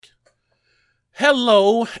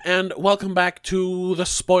Hello, and welcome back to the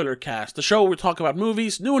Spoiler Cast, the show where we talk about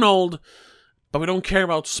movies, new and old, but we don't care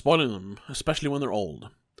about spoiling them, especially when they're old.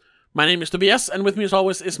 My name is Tobias, and with me as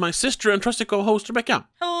always is my sister and trusted co-host Rebecca.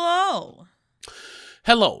 Hello.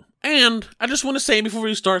 Hello, and I just want to say before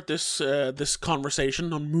we start this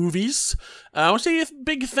conversation on movies, I want to say a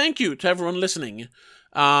big thank you to everyone listening.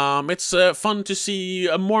 It's fun to see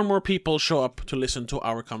more and more people show up to listen to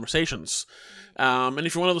our conversations. And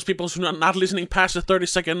if you're one of those people who's not listening past the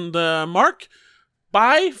 30-second mark,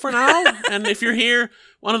 bye for now. And if you're here,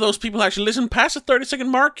 one of those people who actually listen past the 30-second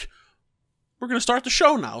mark, we're going to start the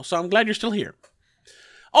show now, so I'm glad you're still here.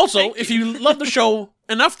 Also, if you love the show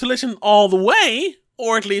enough to listen all the way,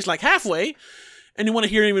 or at least like halfway, and you want to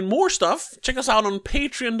hear even more stuff, check us out on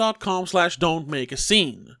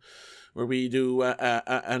patreon.com/don'tmakeascene, where we do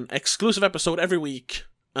an exclusive episode every week,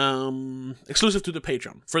 exclusive to the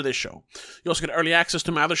Patreon for this show. You also get early access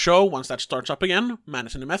to my other show once that starts up again,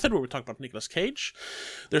 Madness in the Method, where we talk about Nicolas Cage.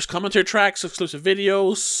 There's commentary tracks, exclusive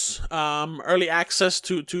videos, early access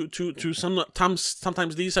to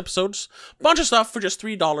sometimes these episodes, bunch of stuff for just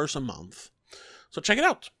 $3 a month. So check it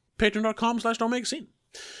out, patreon.com/don'tmakeascene.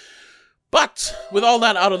 But with all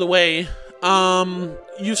that out of the way,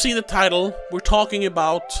 you've seen the title. We're talking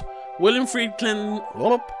about William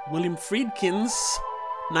Friedkin's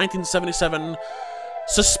 1977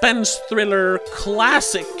 suspense thriller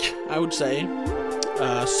classic, I would say,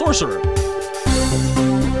 Sorcerer.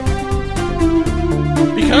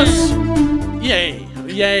 Because,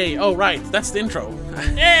 yay, oh right, that's the intro.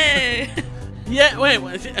 Yay! Yeah, wait,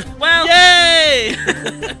 Well, yay!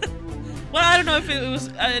 well, I don't know if it was.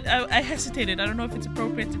 I hesitated. I don't know if it's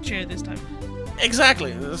appropriate to cheer this time.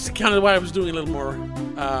 Exactly, that's kind of why I was doing a little more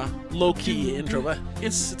low-key intro, but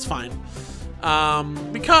it's fine.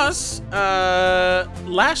 Because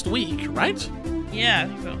last week, right? Yeah, I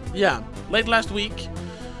think so. Yeah, late last week,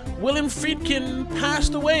 William Friedkin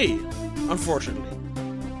passed away, unfortunately.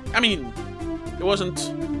 I mean, it wasn't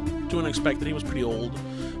too unexpected, he was pretty old,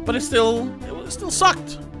 but it still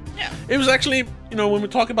sucked. Yeah. It was actually, when we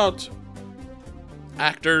talk about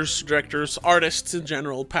actors, directors, artists in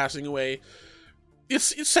general passing away,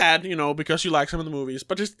 it's sad, because you like some of the movies,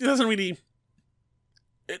 but it doesn't really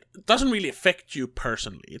affect you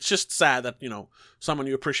personally. It's just sad that, someone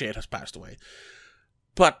you appreciate has passed away.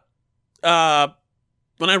 But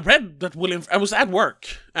when I read that I was at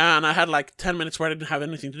work, and I had like 10 minutes where I didn't have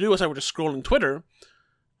anything to do, as I was just scrolling Twitter,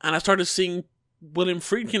 and I started seeing William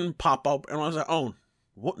Friedkin pop up, and I was like, oh,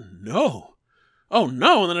 what? No. Oh,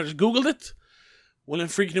 no. And then I just Googled it. William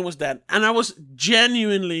Friedkin was dead. And I was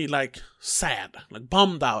genuinely, sad,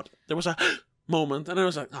 bummed out. There was a moment, and I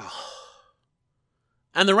was like, oh.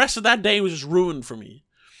 And the rest of that day was just ruined for me.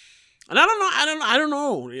 And I don't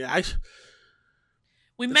know. Yeah,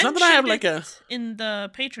 we mentioned that I have in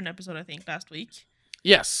the Patreon episode, I think, last week.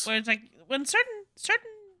 Yes. Where it's like, when certain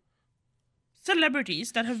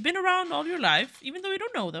celebrities that have been around all your life, even though you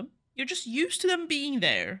don't know them, you're just used to them being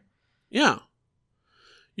there. Yeah.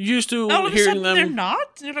 You're used to all of hearing a sudden them. They're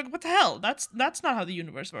not? And you're like, what the hell? That's not how the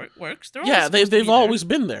universe works. They've always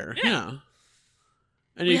been there. Yeah.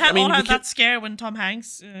 And we all had that scare when Tom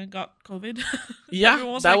Hanks got COVID.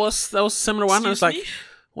 Yeah, that was similar one. I was like, me?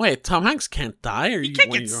 wait, Tom Hanks can't die? He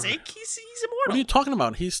can't get sick. He's immortal. What are you talking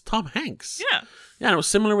about? He's Tom Hanks. Yeah. Yeah, and it was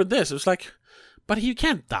similar with this. It was like, but he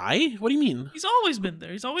can't die? What do you mean? He's always been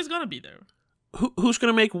there. He's always gonna be there. Who's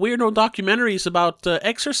gonna make weirdo documentaries about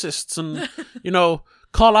exorcists and,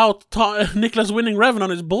 call out Nicholas Winding Refn on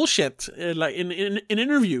his bullshit in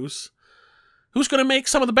interviews? Who's gonna make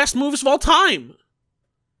some of the best movies of all time?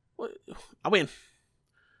 I mean,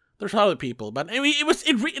 there's other people, but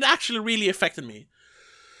it actually really affected me.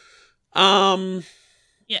 Yes.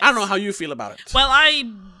 I don't know how you feel about it. Well, I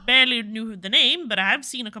barely knew the name, but I have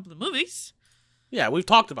seen a couple of movies. Yeah, we've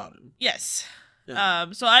talked about him. Yes.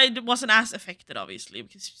 Yeah. So I wasn't as affected, obviously,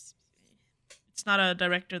 because it's not a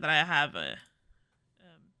director that I have.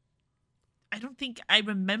 I don't think I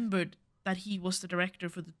remembered that he was the director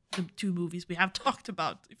for the two movies we have talked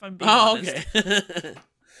about, if I'm being honest. Okay.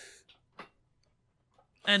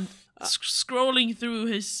 And scrolling through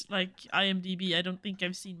his IMDb, I don't think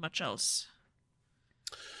I've seen much else.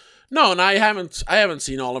 No, and I haven't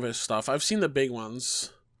seen all of his stuff. I've seen the big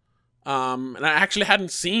ones. And I actually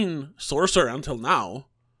hadn't seen Sorcerer until now.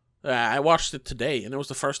 I watched it today, and it was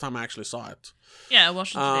the first time I actually saw it. Yeah, I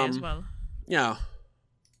watched it today as well. Yeah.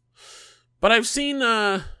 But I've seen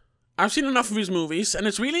enough of his movies, and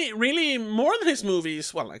it's really, really more than his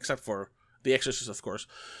movies. Well, except for The Exorcist, of course.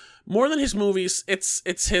 More than his movies, it's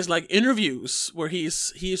his interviews where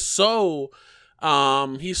he's so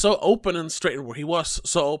He's so open and straightforward. He was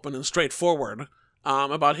so open and straightforward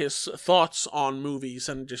about his thoughts on movies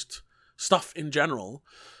and just stuff in general.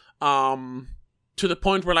 To the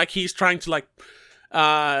point where like he's trying to like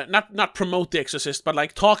not promote The Exorcist, but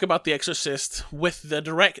like talk about The Exorcist with the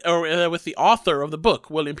with the author of the book,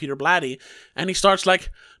 William Peter Blatty, and he starts like,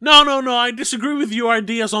 no, I disagree with your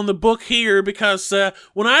ideas on the book here because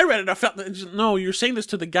when I read it, I felt that, no, you're saying this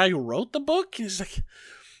to the guy who wrote the book. He's like,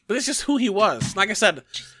 but it's just who he was. Like I said,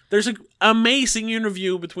 there's an amazing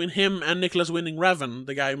interview between him and Nicholas Winding Refn,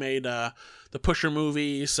 the guy who made the Pusher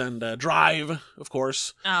movies and Drive, of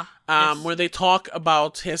course, Yes. where they talk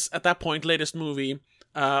about his, at that point, latest movie,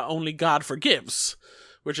 Only God Forgives,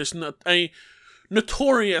 which is a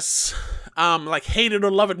notorious, like, hated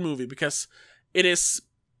or loved movie because it is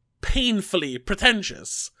painfully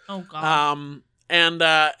pretentious. Oh, God. And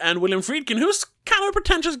William Friedkin, who's kind of a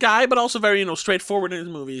pretentious guy, but also very, straightforward in his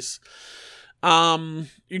movies. You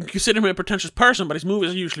can consider him a pretentious person, but his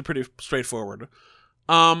movies are usually pretty straightforward.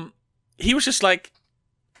 He was just like,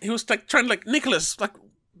 trying to like, Nicholas, like,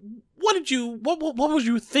 what was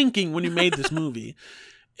you thinking when you made this movie?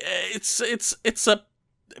 It's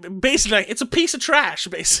basically like, it's a piece of trash,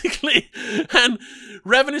 basically. And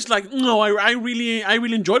Revan is like, no, I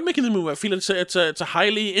really enjoyed making the movie. I feel it's a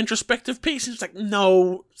highly introspective piece. And it's like,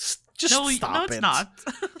 no, just stop no, it's it. not.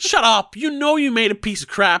 Shut up. You made a piece of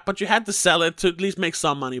crap, but you had to sell it to at least make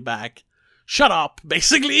some money back. Shut up,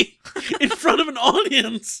 basically, in front of an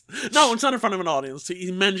audience. No, it's not in front of an audience.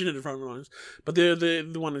 He mentioned it in front of an audience, but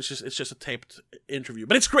the one is just a taped interview.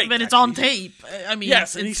 But it's great. But it's on tape. I mean,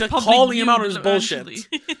 yes, and he's like public calling him out on his eventually.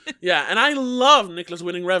 bullshit. Yeah, and I love Nicholas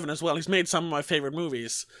Winding Refn as well. He's made some of my favorite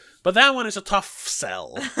movies, but that one is a tough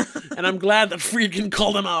sell, and I'm glad that Friedkin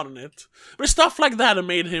called him out on it. But stuff like that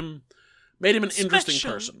made him an interesting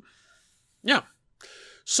Special. person. Yeah.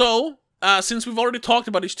 So, since we've already talked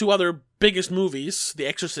about these two other biggest movies, The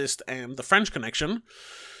Exorcist and The French Connection,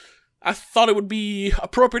 I thought it would be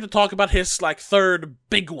appropriate to talk about his like third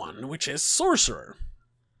big one, which is Sorcerer.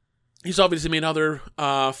 He's obviously made other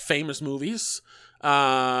famous movies,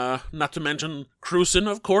 not to mention Cruisin',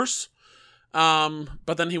 of course.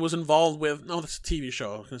 But then he was involved with, no, that's a TV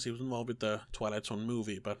show, because he was involved with the Twilight Zone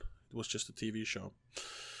movie, but it was just a TV show.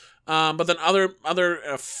 But then other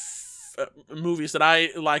movies that I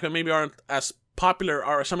like, but maybe aren't as popular,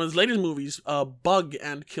 are some of his latest movies, Bug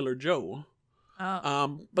and Killer Joe.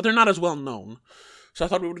 But they're not as well known. So I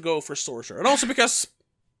thought we would go for Sorcerer, and also because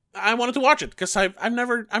I wanted to watch it, because I've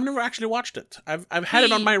never actually watched it. I've had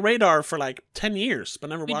it on my radar for like 10 years, but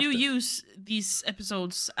never watched it. We do use these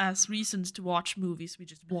episodes as reasons to watch movies we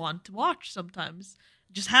just want to watch sometimes.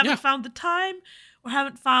 Just haven't found the time, or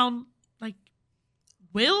haven't found, like,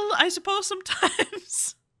 will, I suppose,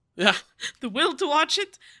 sometimes. Yeah. The will to watch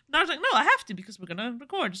it. And I was like, no, I have to, because we're gonna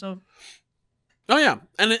record, so. Oh yeah,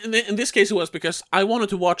 and in this case it was because I wanted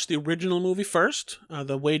to watch the original movie first,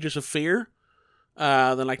 The Wages of Fear,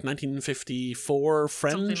 the like 1954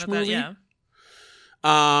 French Something like movie. that,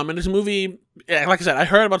 yeah. And this movie, like I said, I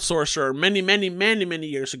heard about Sorcerer many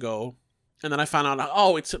years ago, and then I found out,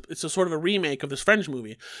 oh, it's a sort of a remake of this French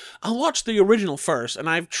movie. I'll watch the original first, and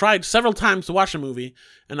I've tried several times to watch the movie,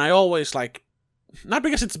 and I always like. Not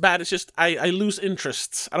because it's bad, it's just I lose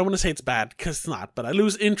interest. I don't want to say it's bad, because it's not, but I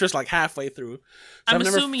lose interest like halfway through. So I've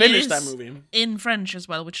never finished that movie. In French as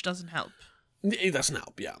well, which doesn't help. It doesn't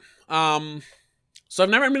help, yeah. So I've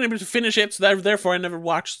never been able to finish it, so therefore I never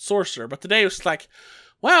watched Sorcerer. But today it was like,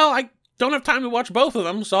 well, I don't have time to watch both of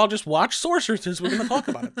them, so I'll just watch Sorcerer since we're going to talk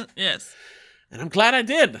about it. Yes. And I'm glad I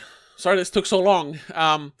did. Sorry this took so long.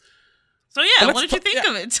 So yeah, what did you think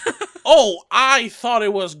of it? Oh, I thought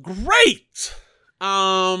it was great!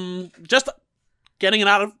 Just getting it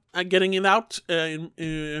out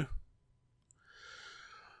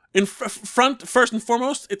in front. First and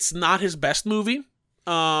foremost, it's not his best movie.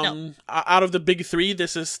 No. Out of the big three,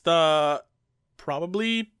 this is the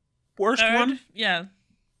probably worst one. Yeah,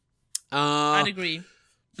 I'd agree.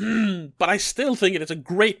 But I still think it's a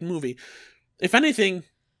great movie. If anything,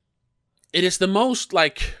 it is the most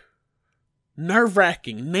like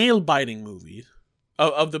nerve-wracking, nail-biting movie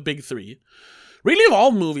of the big three. Really, of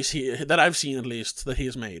all movies that I've seen, at least, that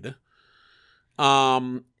he's made.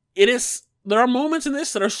 It is. There are moments in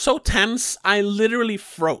this that are so tense, I literally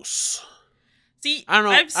froze. See, I don't know,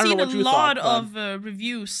 I've seen a lot of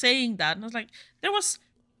reviews saying that, and I was like, there was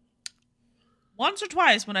once or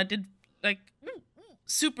twice when I did, like,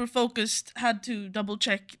 super focused, had to double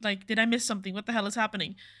check, like, did I miss something? What the hell is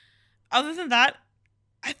happening? Other than that,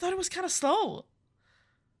 I thought it was kind of slow.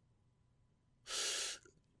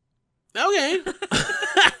 Okay.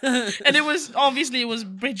 And it was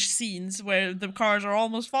bridge scenes where the cars are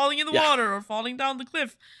almost falling in the water or falling down the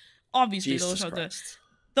cliff. Obviously, Jesus Christ.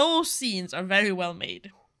 those scenes are very well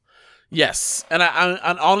made. Yes, and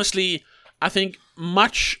and honestly, I think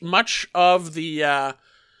much of the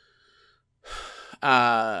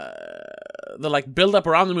like build up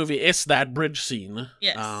around the movie is that bridge scene.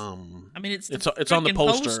 Yes. I mean, it's on the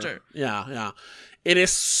poster. Yeah. It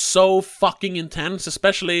is so fucking intense,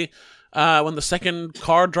 especially when the second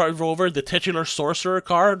car drives over, the titular sorcerer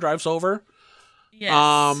car drives over. Yes.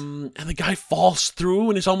 And the guy falls through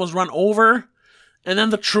and he's almost run over. And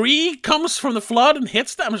then the tree comes from the flood and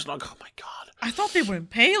hits them. It's like, oh my god. I thought they were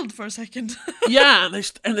impaled for a second. Yeah,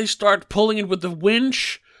 and they start pulling it with the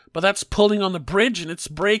winch, but that's pulling on the bridge and it's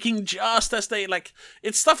breaking just as they like.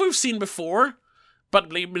 It's stuff we've seen before,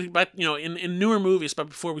 but you know, in newer movies. But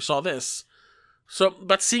before we saw this,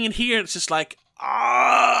 but seeing it here, it's just like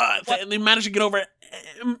they manage to get over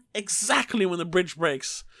exactly when the bridge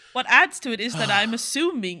breaks. What adds to it is that I'm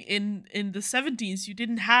assuming in the 70s you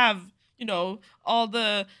didn't have, you know, all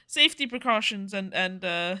the safety precautions and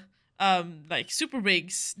like super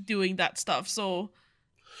rigs doing that stuff. So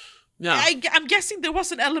yeah, I'm guessing there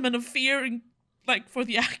was an element of fear like for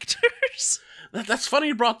the actors. That's funny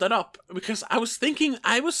you brought that up, because I was thinking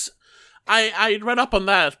I read up on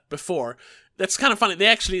that before. That's kind of funny.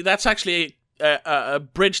 That's actually a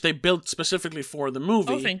bridge they built specifically for the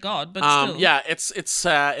movie. Oh, thank God! But still, yeah, it's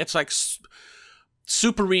like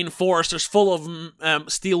super reinforced. There's full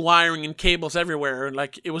of steel wiring and cables everywhere.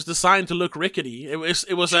 Like, it was designed to look rickety. It was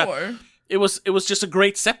sure. It was just a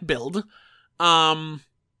great set build.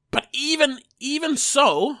 But even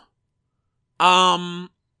so,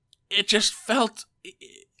 it just felt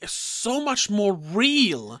so much more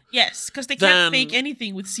real. Yes, because they can't fake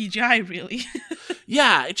anything with CGI, really.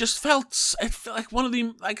 Yeah, it felt like one of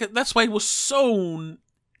the, like, that's why it was so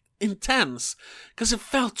intense, because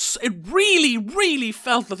it really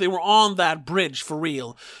felt that they were on that bridge for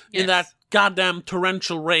real. Yes. In that goddamn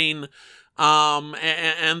torrential rain,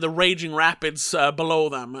 and the raging rapids below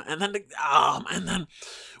them, and then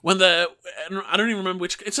when I don't even remember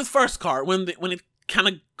which, it's the first car when it kind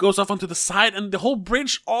of goes off onto the side and the whole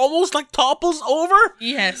bridge almost like topples over.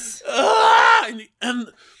 Yes. And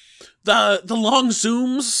the long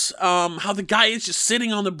zooms, how the guy is just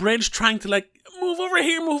sitting on the bridge trying to like move over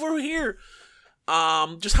here.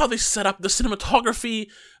 Just how they set up the cinematography,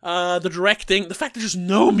 the directing, the fact that there's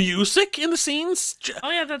no music in the scenes. Oh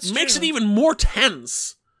yeah, that's makes true. it even more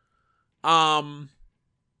tense.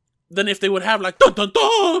 Than if they would have like dun dun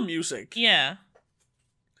dun music. Yeah.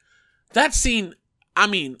 That scene, I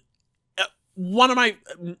mean, a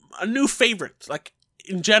new favorite, like,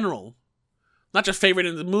 in general. Not just favorite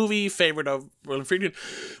in the movie, favorite of Roland Friedkin.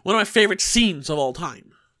 One of my favorite scenes of all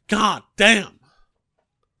time. God damn.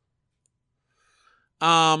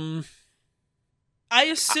 I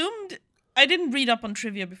assumed, I didn't read up on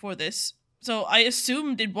trivia before this, so I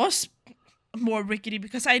assumed it was more rickety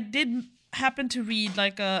because I did happen to read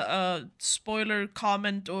like a spoiler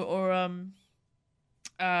comment or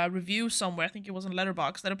review somewhere, I think it was on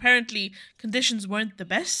Letterboxd, that apparently conditions weren't the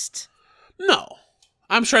best. No,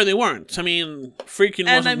 I'm sure they weren't. I mean, Friedkin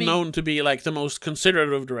wasn't known to be like the most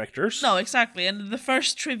considerate of directors. No, exactly. And the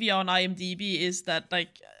first trivia on IMDb is that,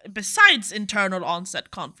 like, besides internal on-set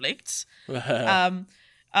conflicts,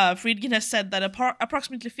 Friedkin has said that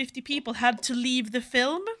approximately 50 people had to leave the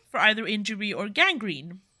film for either injury or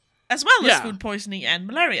gangrene, as well as food poisoning and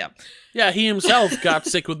malaria. Yeah, he himself got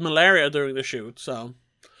sick with malaria during the shoot, so...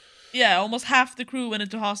 Yeah, almost half the crew went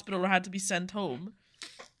into hospital or had to be sent home.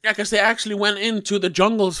 Yeah, because they actually went into the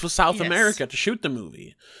jungles of South America to shoot the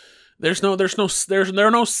movie. There are no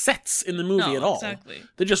sets in the movie at all. Exactly.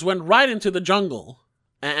 They just went right into the jungle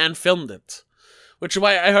and filmed it. Which is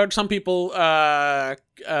why I heard some people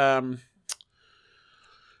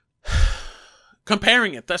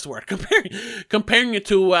comparing it. That's the word. Comparing it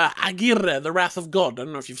to Aguirre, The Wrath of God. I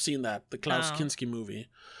don't know if you've seen that, the Klaus Kinski movie.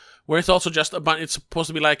 Where it's also just it's supposed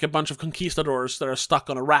to be like a bunch of conquistadors that are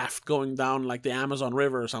stuck on a raft going down like the Amazon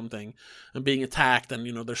River or something and being attacked, and,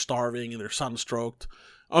 you know, they're starving and they're sunstroked.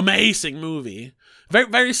 Amazing movie. Very,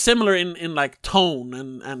 very similar in like tone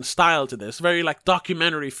and style to this. Very like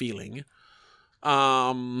documentary feeling.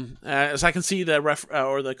 As I can see the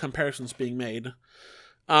or the comparisons being made.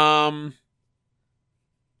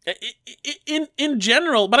 In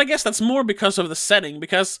general, but I guess that's more because of the setting,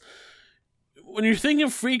 because when you're thinking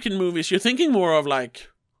of Friedkin movies, you're thinking more of like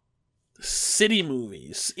city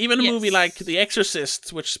movies. Even a movie like The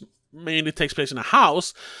Exorcist, which mainly takes place in a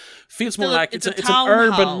house, feels more like it's an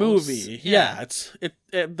urban townhouse. movie. Yeah,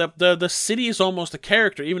 the city is almost a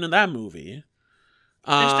character even in that movie.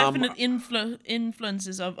 There's definite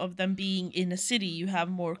influences of them being in a city. You have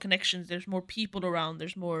more connections. There's more people around.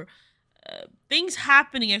 There's more things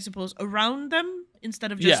happening, I suppose, around them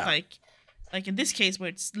instead of just like in this case where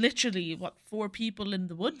it's literally 4 people in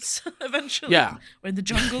the woods eventually. Yeah, or in the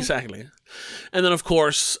jungle. Exactly. And then of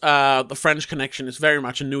course the French Connection is very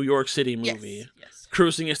much a New York City movie. Yes.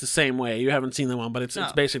 Cruising is the same way. You haven't seen the one, but it's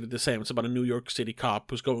basically the same. It's about a New York City cop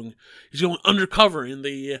who's going undercover in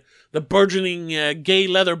the burgeoning gay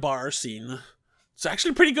leather bar scene. It's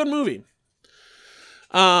actually a pretty good movie.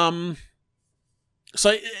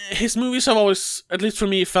 So his movies have always, at least for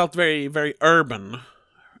me, felt very, very urban.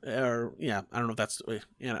 I don't know if that's, I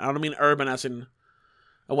don't mean urban as in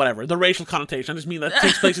whatever, the racial connotation. I just mean that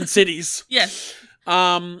takes place in cities. Yes.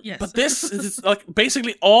 Yes. But this is like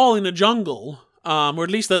basically all in a jungle. Or at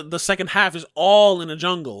least the second half is all in a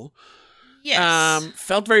jungle. Yes.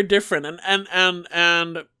 Felt very different,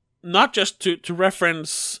 and not just to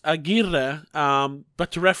reference Aguirre,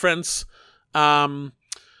 but to reference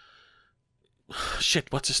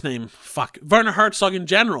what's his name? Werner Herzog in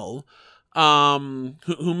general,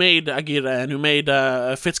 who made Aguirre and who made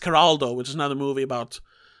Fitzcarraldo, which is another movie about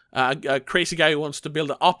a crazy guy who wants to build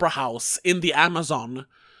an opera house in the Amazon.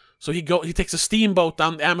 So he takes a steamboat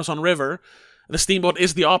down the Amazon River. The steamboat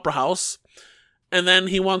is the opera house, and then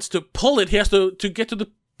he wants to pull it. He has to get to the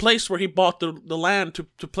place where he bought the land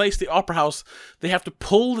to place the opera house. They have to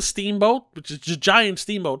pull the steamboat, which is a giant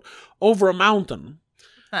steamboat, over a mountain.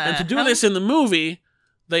 And to do this in the movie,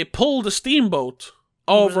 they pull the steamboat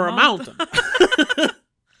over a mountain.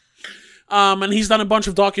 And he's done a bunch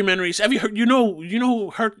of documentaries. Have you heard?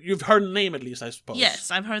 You've heard the name at least, I suppose.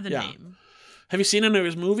 Yes, I've heard the name. Have you seen any of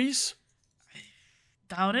his movies?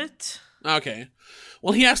 Doubt it. Okay,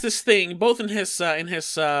 well, he has this thing both in his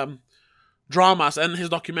dramas and his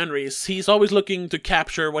documentaries. He's always looking to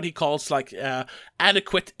capture what he calls like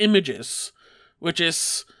adequate images, which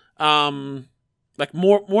is like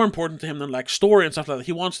more important to him than like story and stuff like that.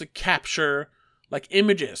 He wants to capture like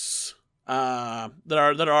images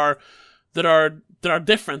that are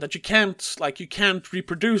different, that you can't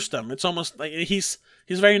reproduce them. It's almost like he's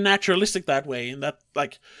very naturalistic that way, in that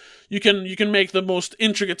like you can make the most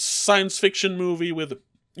intricate science fiction movie with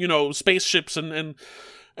spaceships and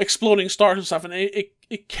exploding stars and stuff, and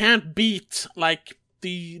it can't beat like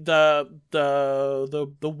the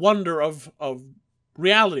wonder of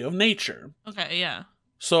reality, of nature. Okay, yeah.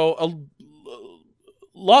 So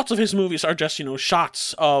lots of his movies are just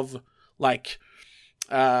shots of like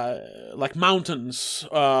mountains,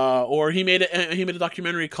 or he made a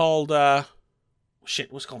documentary called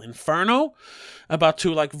what's it called, Inferno, about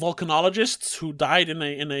 2 like volcanologists who died in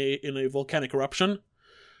a volcanic eruption.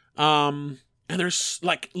 And there's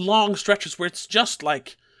like long stretches where it's just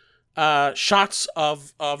like shots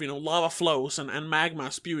of lava flows and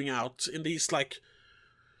magma spewing out in these like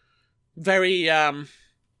very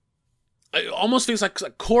it almost feels like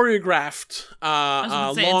choreographed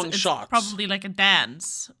long shots. It's probably like a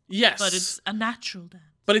dance. Yes, but it's a natural dance.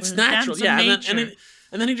 But it's natural, yeah.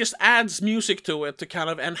 And then he just adds music to it to kind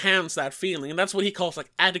of enhance that feeling, and that's what he calls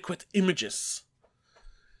like adequate images.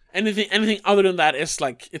 Anything other than that is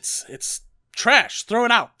like it's trash. Throw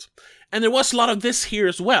it out. And there was a lot of this here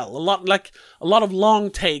as well. A lot of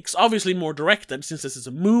long takes, obviously more directed since this is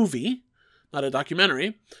a movie, not a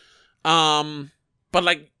documentary. But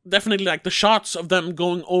like definitely like the shots of them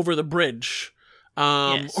going over the bridge,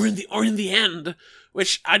 yes. or in the end,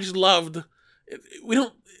 which I just loved.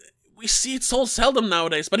 We see it so seldom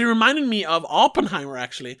nowadays, but it reminded me of Oppenheimer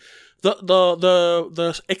actually.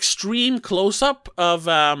 The extreme close up of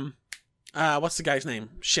what's the guy's name?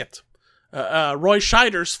 Roy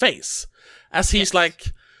Scheider's face as he's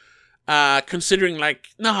like considering like,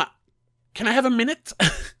 nah, can I have a minute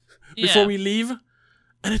before we leave?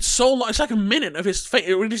 And it's so long. It's like a minute of his face.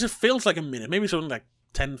 It really just feels like a minute. Maybe it's only like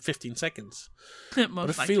 10, 15 seconds.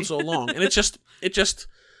 But it feels so long. And it just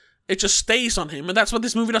stays on him. And that's what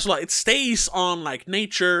this movie does a lot. It stays on like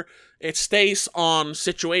nature. It stays on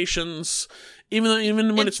situations.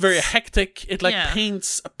 Even when it's very hectic, it like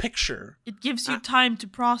paints a picture. It gives you time to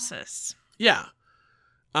process. Yeah.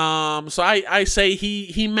 So I say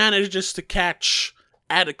he manages to catch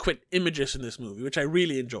adequate images in this movie, which I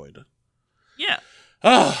really enjoyed. Yeah.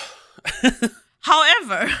 Oh.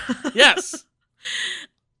 However, yes,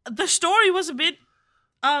 the story was a bit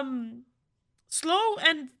slow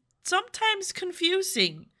and sometimes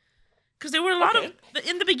confusing, because there were a lot of,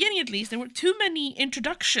 in the beginning at least, there were too many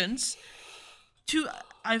introductions to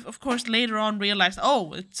I've of course later on realized,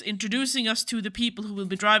 oh, it's introducing us to the people who will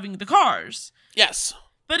be driving the cars. Yes.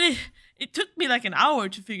 But it took me like an hour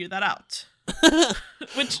to figure that out.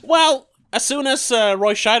 Well, as soon as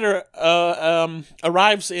Roy Scheider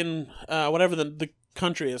arrives in whatever the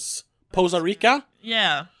country is, Costa Rica.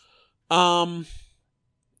 Yeah.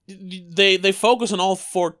 They focus on all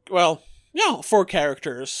four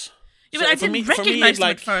characters. Yeah, but I didn't recognize them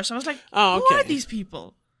at first. I was like, who are these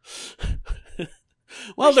people?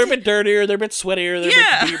 Well, they're a bit dirtier, they're a bit sweatier, they're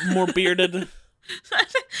a bit more bearded.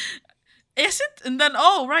 Is it? And then,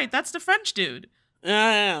 oh, right, that's the French dude.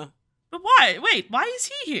 Yeah. But why? Wait, why is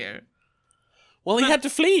he here? Well, he had to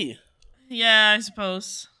flee. Yeah, I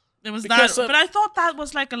suppose. It was because, that. But I thought that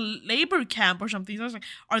was like a labor camp or something. So I was like,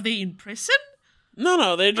 are they in prison?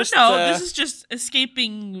 No, they just... this is just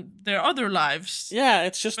escaping their other lives. Yeah,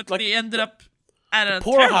 it's just but like... they ended up at a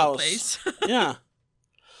poorhouse place. Yeah.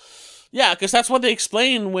 Yeah, because that's what they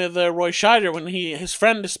explain with Roy Scheider when his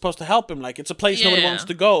friend is supposed to help him. Like, it's a place nobody wants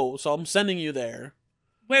to go, so I'm sending you there.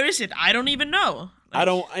 Where is it? I don't even know. Like, I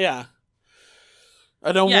don't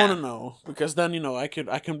want to know, because then, I could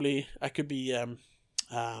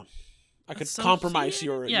compromise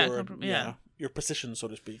your position, so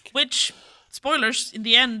to speak. Which, spoilers, in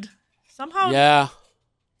the end, somehow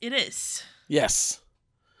it is. Yes.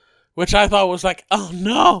 Which I thought was like, oh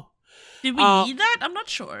no! Did we need that? I'm not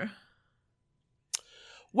sure.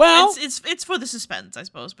 Well, it's for the suspense, I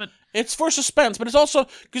suppose, but... It's for suspense, but it's also...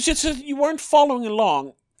 Because you weren't following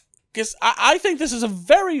along. Because I think this is a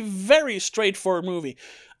very, very straightforward movie.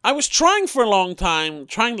 I was trying for a long time,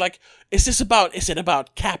 is it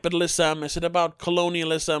about capitalism? Is it about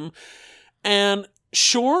colonialism? And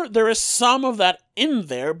sure, there is some of that in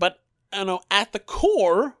there, but, at the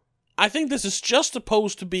core, I think this is just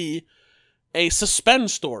supposed to be a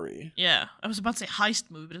suspense story. Yeah, I was about to say heist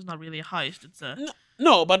movie, but it's not really a heist, it's a...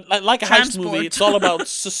 No, but like a heist movie, it's all about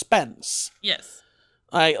suspense. Yes.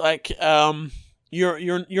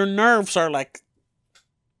 Your nerves are like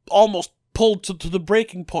almost pulled to the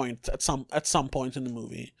breaking point at some point in the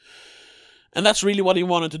movie, and that's really what he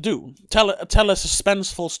wanted to do. Tell a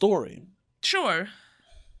suspenseful story. Sure.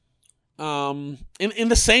 In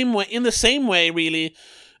the same way, really,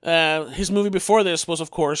 his movie before this was, of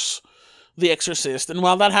course, The Exorcist, and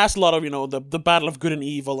while that has a lot of the battle of good and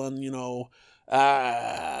evil, and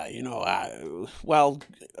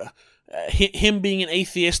him being an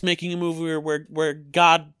atheist making a movie where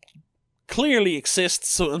God clearly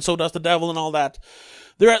exists, and so does the devil and all that.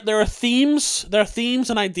 There are themes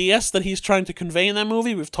and ideas that he's trying to convey in that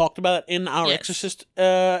movie. We've talked about it in our Exorcist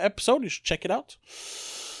episode. You should check it out.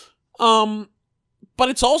 But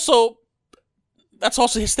that's also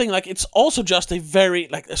his thing. Like, it's also just a very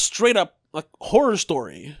a straight up horror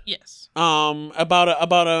story. Yes. About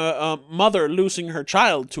a mother losing her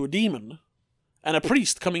child to a demon, and a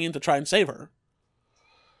priest coming in to try and save her.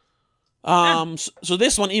 So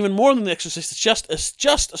this one, even more than The Exorcist, it's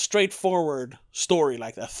just a straightforward story,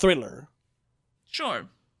 like a thriller. Sure.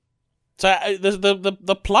 So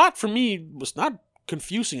the plot for me was not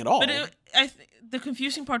confusing at all. But the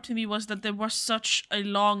confusing part to me was that there was such a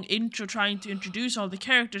long intro trying to introduce all the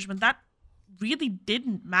characters, when that really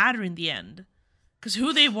didn't matter in the end. Because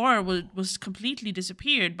who they were was completely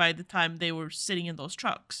disappeared by the time they were sitting in those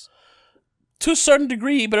trucks. To a certain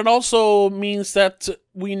degree, but it also means that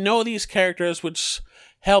we know these characters, which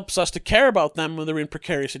helps us to care about them when they're in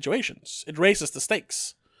precarious situations. It raises the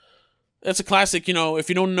stakes. It's a classic, if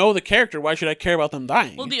you don't know the character, why should I care about them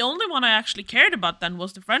dying? Well, the only one I actually cared about then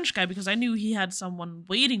was the French guy, because I knew he had someone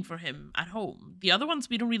waiting for him at home. The other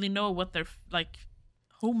ones, we don't really know what their,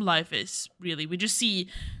 home life is, really. We just see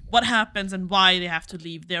what happens and why they have to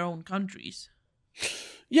leave their own countries.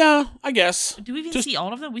 Yeah, I guess. Do we even see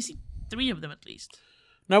all of them? We see 3 of them at least.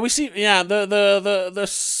 Now we see, the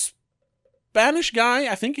Spanish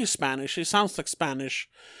guy. I think he's Spanish. He sounds like Spanish.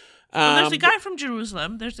 Well, there's the guy from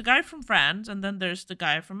Jerusalem, there's the guy from France, and then there's the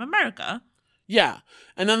guy from America. Yeah,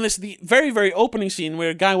 and then there's the very, very opening scene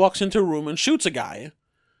where a guy walks into a room and shoots a guy.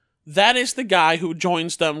 That is the guy who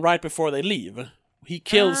joins them right before they leave. He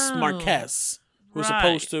kills Marquez, who's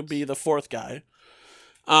supposed to be the 4th guy.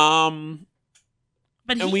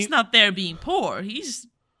 But he's not there being poor. He's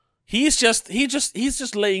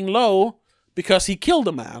just laying low because he killed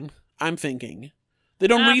a man, I'm thinking. They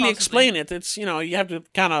don't really possibly explain it. It's, you have to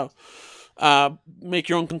kind of make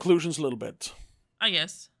your own conclusions a little bit. I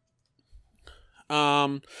guess.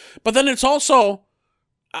 But then it's also,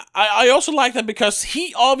 I also like that because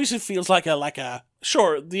he obviously feels like a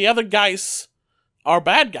sure, the other guys are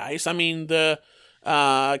bad guys. I mean, the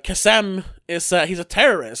Kassem is he's a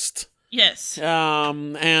terrorist,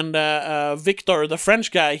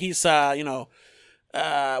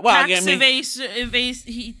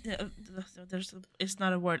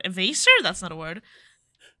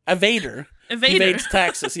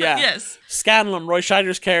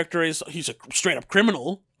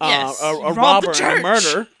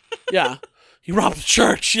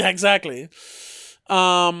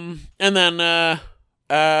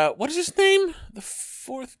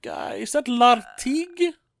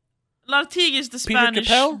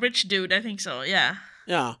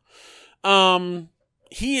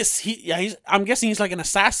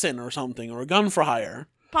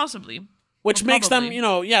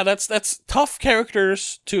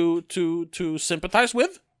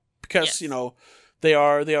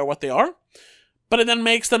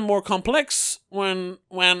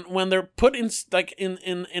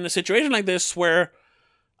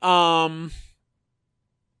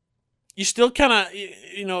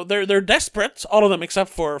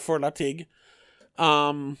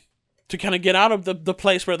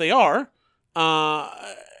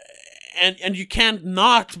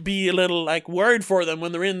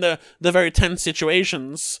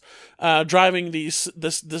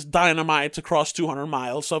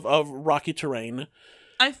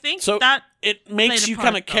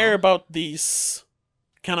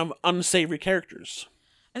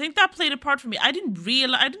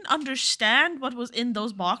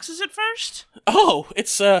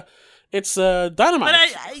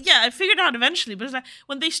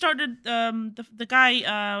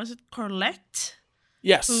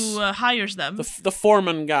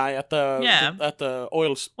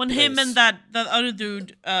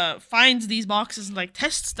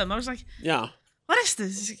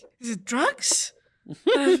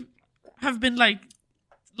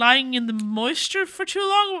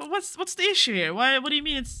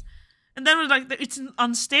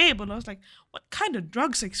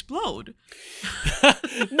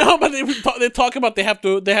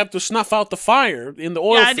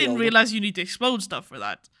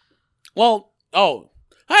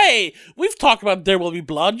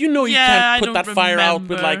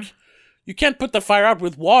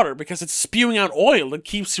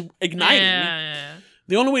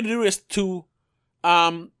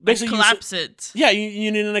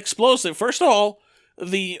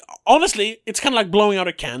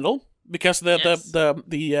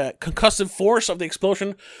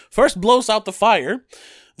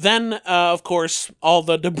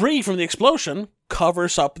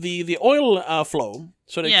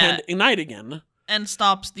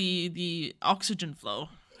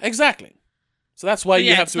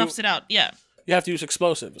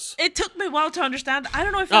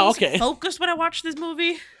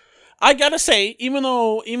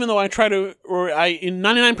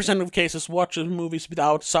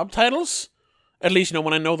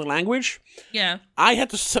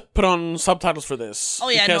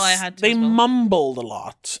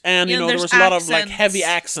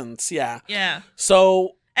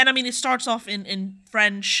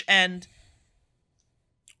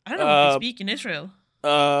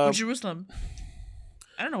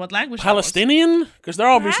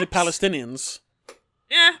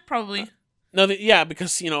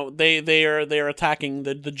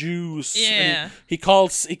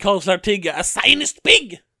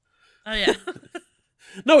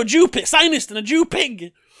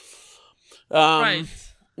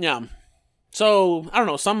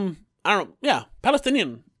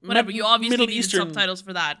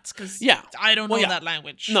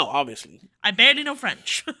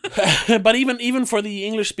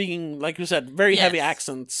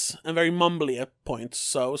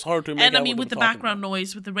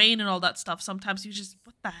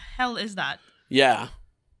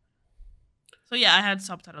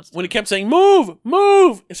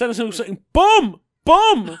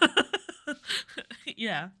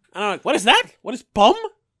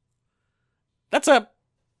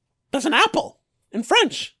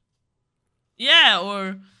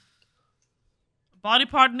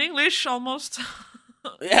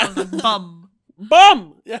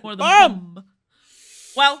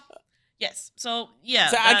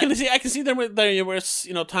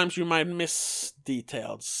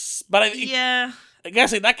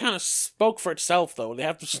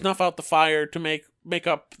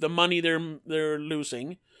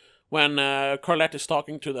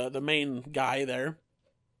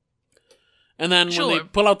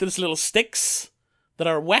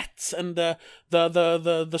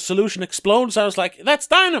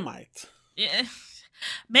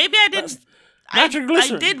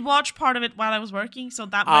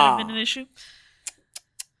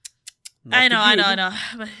 Not I know, good. I know.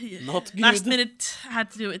 But Not good. last minute, I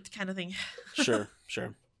had to do it, kind of thing. Sure.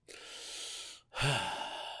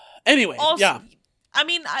 Anyway, Also, yeah. I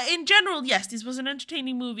mean, in general, yes, this was an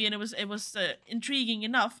entertaining movie, and it was intriguing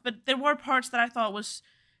enough. But there were parts that I thought was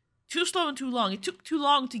too slow and too long. It took too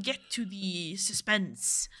long to get to the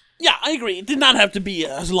suspense. Yeah, I agree. It did not have to be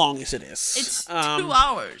as long as it is. It's 2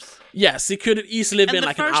 hours. Yes, it could have easily been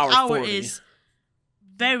like an hour 40. The first hour is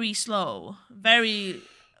very slow, very.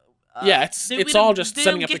 Yeah, it's all just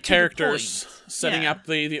setting up the characters, setting up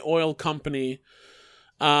the oil company,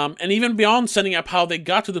 and even beyond setting up how they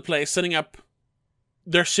got to the place, setting up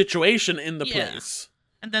their situation in the place.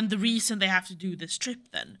 And then the reason they have to do this trip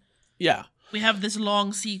then. Yeah. We have this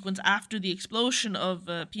long sequence after the explosion of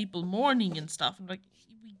people mourning and stuff. I'm like,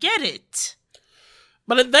 we get it.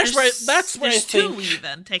 But that's where I think... two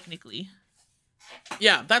even, technically.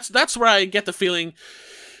 Yeah, that's where I get the feeling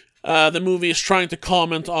the movie is trying to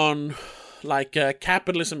comment on like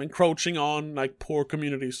capitalism encroaching on like poor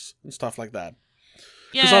communities and stuff like that.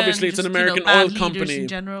 Because obviously it's an American oil company. In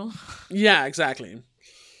general. Yeah, exactly.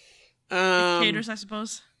 Dictators, I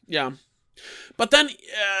suppose. Yeah. But then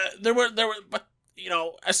but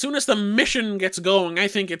as soon as the mission gets going, I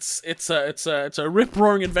think it's a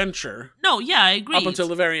rip-roaring adventure. No, yeah, I agree. Up until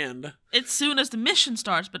the very end. As soon as the mission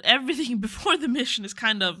starts, but everything before the mission is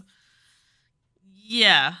kind of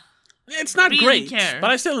It's not really great, but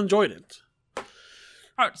I still enjoyed it.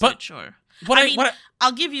 Parts of it, sure.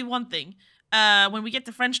 I'll give you one thing. When we get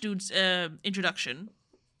the French dude's introduction,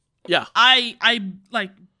 I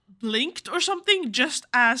like blinked or something just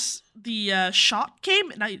as the shot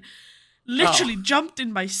came, and I literally jumped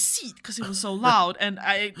in my seat because it was so loud and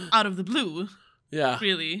I out of the blue. Yeah,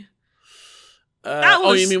 really.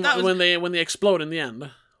 You mean when they explode in the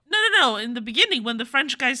end? No. In the beginning, when the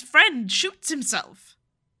French guy's friend shoots himself.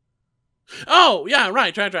 Oh yeah,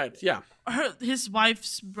 right. Yeah. His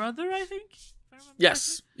wife's brother, I think.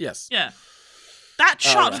 Yes. Yeah. That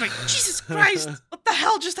shot was like, Jesus Christ, what the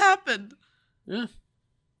hell just happened? Yeah.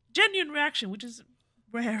 Genuine reaction, which is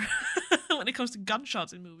rare when it comes to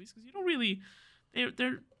gunshots in movies, because you don't really.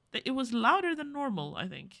 It was louder than normal, I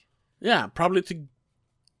think. Yeah, probably to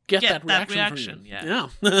get that reaction. From you.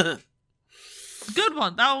 Yeah. Good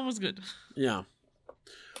one. That one was good. Yeah.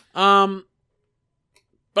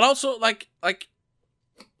 But also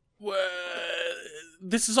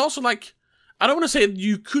this is also like, I don't want to say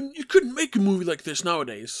you couldn't make a movie like this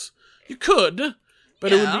nowadays. You could,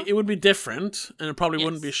 but it would be different, and it probably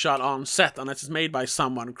wouldn't be shot on set unless it's made by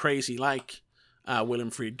someone crazy like William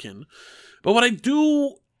Friedkin. But what I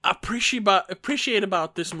do appreciate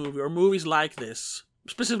about this movie, or movies like this,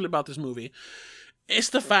 specifically about this movie, is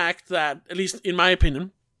the fact that, at least in my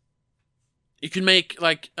opinion, you can make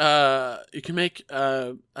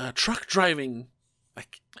truck driving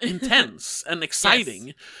like intense and exciting.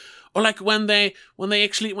 Yes. Or like when they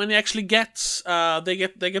actually get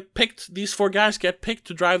picked. These 4 guys get picked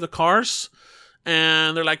to drive the cars,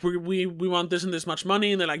 and they're like, we want this and this much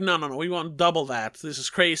money, and they're like, no, we want double that. This is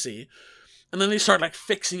crazy. And then they start like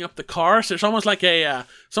fixing up the cars. It's almost like an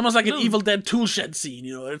Evil Dead tool shed scene.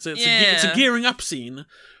 It's a gearing up scene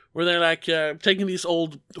where they're like taking these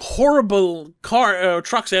old horrible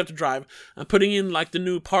trucks they have to drive and putting in like the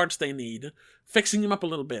new parts they need, fixing them up a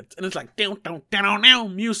little bit, and it's like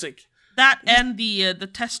down music. That and the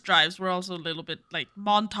test drives were also a little bit like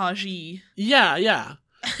montagey. Yeah.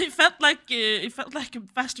 It felt like a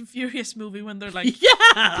Fast and Furious movie when they're like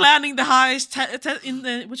planning the heist. In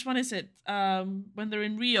the which one is it? When they're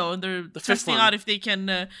in Rio and they're testing out if they can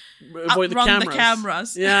avoid the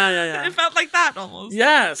cameras. Yeah. It felt like that almost.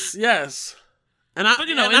 Yes. And I'm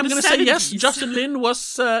going to say yes, Justin Lin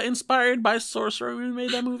was inspired by Sorcerer when he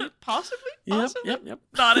made that movie. Possibly. Yep.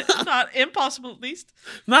 Not impossible, at least.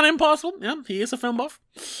 Not impossible. Yeah, he is a film buff.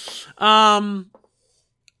 I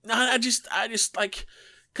just like,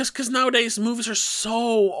 because nowadays movies are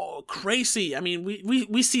so crazy. I mean,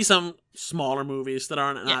 we see some smaller movies that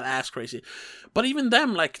aren't not as crazy, but even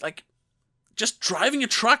them, like just driving a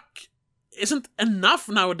truck isn't enough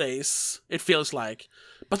nowadays. It feels like.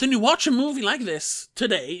 But then you watch a movie like this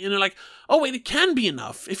today, and you're like, "Oh wait, it can be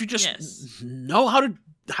enough if you just know how to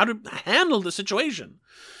handle the situation."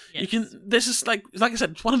 Yes. You can. This is like I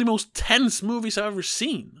said, it's one of the most tense movies I've ever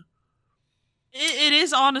seen. It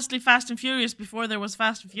is honestly Fast and Furious before there was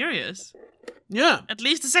Fast and Furious. Yeah, at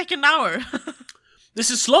least the second hour. This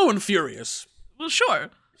is slow and furious. Well, sure,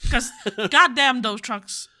 because goddamn, those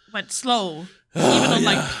trucks went slow, even on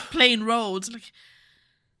like plain roads. Like,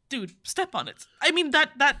 dude, step on it. I mean,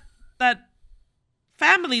 that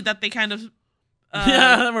family that they kind of we're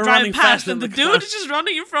drive running past, fast and the dude is just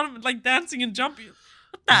running in front of it, like dancing and jumping.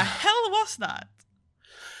 What What the hell was that?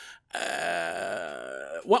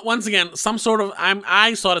 Once again, some sort of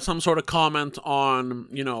I saw it some sort of comment on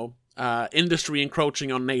industry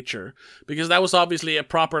encroaching on nature, because that was obviously a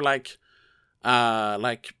proper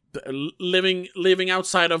living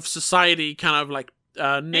outside of society kind of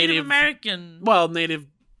Native American. Well, native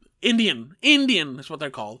Indian is what they're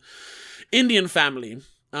called. Indian family.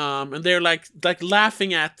 And they're like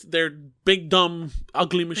laughing at their big dumb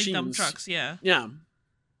ugly machines. Big dumb trucks, yeah. Yeah.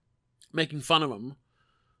 Making fun of them.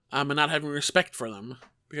 And not having respect for them.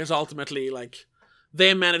 Because ultimately,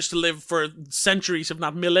 they managed to live for centuries, if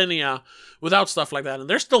not millennia, without stuff like that. And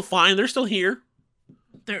they're still fine. They're still here.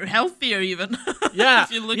 They're healthier, even. Yeah.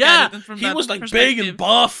 If you look at it from he that was, perspective. big and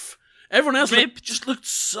buff. Everyone else Ripped. just looked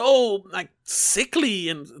so, sickly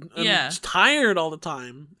and just tired all the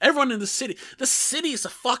time. Everyone in the city is a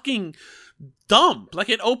fucking dump.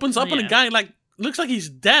 It opens up on a guy, looks like he's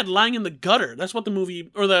dead, lying in the gutter. That's what the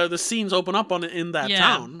movie, or the scenes open up on in that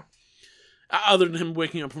town. Other than him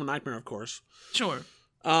waking up from a nightmare, of course. Sure.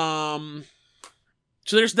 So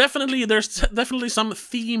there's definitely some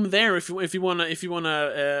theme there if you wanna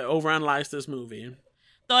overanalyze this movie.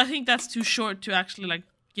 Though I think that's too short to actually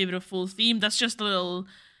give it a full theme. That's just a little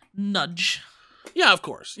nudge. Yeah, of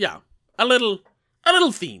course. Yeah, a little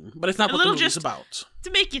theme, but it's not what the movie's about.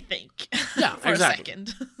 To make you think. Yeah, for exactly. a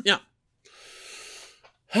second. Yeah.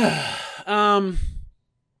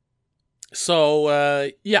 So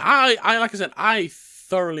I like I said, I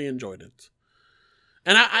thoroughly enjoyed it,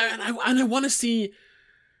 and I want to see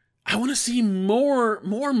more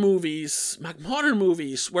movies, modern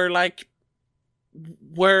movies, where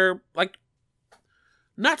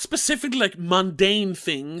not specifically mundane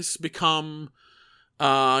things become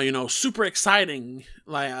super exciting,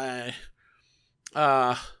 where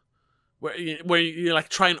you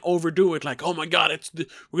try and overdo it, oh my god,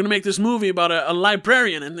 we're gonna make this movie about a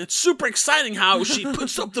librarian and it's super exciting how she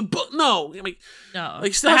puts up the book. No, I mean, no,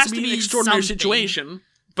 it still has to be an extraordinary something. situation,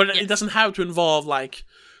 but it doesn't have to involve a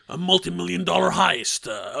multi-million-dollar heist.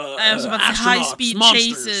 I was about to say high-speed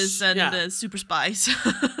chases and super spies.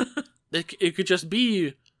 It could just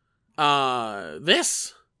be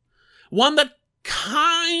this one that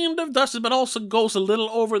kind of does it, but also goes a little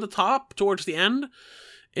over the top towards the end.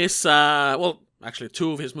 Is actually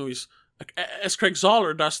two of his movies. S. Craig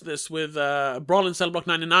Zoller does this with Brawl in Cell Block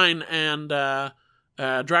 99 and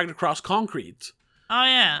Dragged Across Concrete. Oh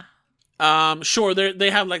yeah. Sure,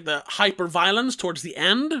 they have the hyper violence towards the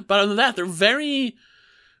end, but other than that, they're very,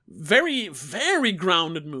 very, very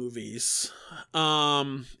grounded movies.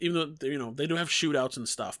 Even though they do have shootouts and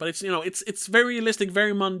stuff, but it's very realistic,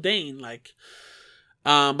 very mundane,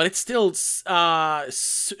 but it's still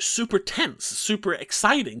super tense, super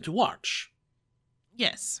exciting to watch.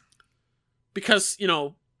 Yes. Because,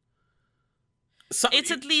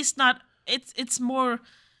 it's at least not... It's more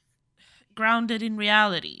grounded in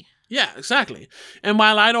reality. Yeah, exactly. And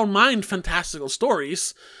while I don't mind fantastical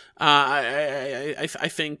stories, I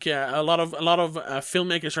think a lot of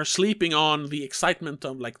filmmakers are sleeping on the excitement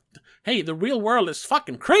of hey, the real world is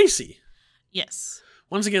fucking crazy. Yes.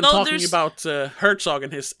 Once again, talking about Herzog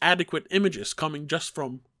and his adequate images coming just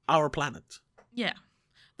from our planet. Yeah,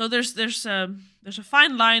 though there's a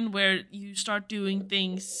fine line where you start doing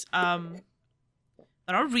things that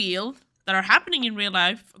are real, that are happening in real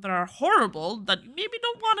life, that are horrible, that you maybe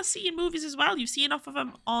don't want to see in movies as well. You see enough of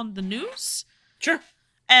them on the news. Sure.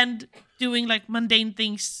 And doing mundane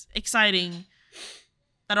things, exciting,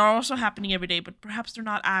 that are also happening every day, but perhaps they're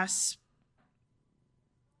not as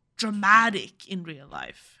dramatic in real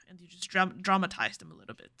life, and you just dramatize them a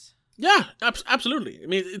little bit. Yeah, absolutely. I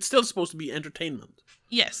mean, it's still supposed to be entertainment.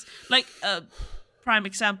 Yes, prime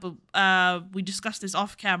example. We discussed this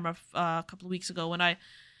off camera a couple of weeks ago when I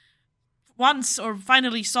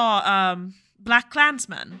finally saw Black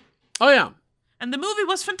Klansman. Oh yeah, and the movie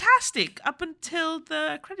was fantastic up until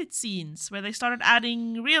the credit scenes where they started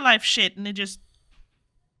adding real life shit, and it just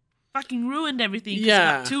fucking ruined everything.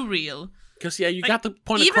 Yeah, it got too real. Because you got the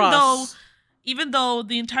point across. Even though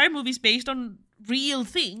the entire movie's based on real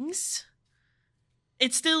things,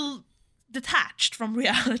 it's still detached from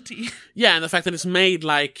reality. Yeah, and the fact that it's made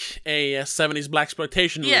like a 70s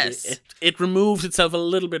blaxploitation movie, yes. it removes itself a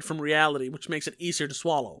little bit from reality, which makes it easier to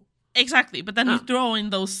swallow. Exactly, but then you throw in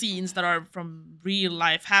those scenes that are from real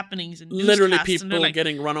life happenings and literally newscasts, people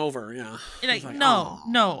getting run over. Yeah,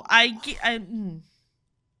 no,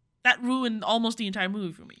 that ruined almost the entire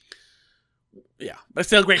movie for me. Yeah, but it's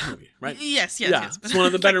still a great movie, right? yes. It's one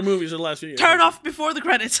of the better movies of the last few years. Turn off before the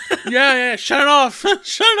credits. yeah, shut it off.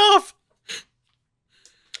 Shut it off.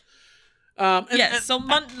 So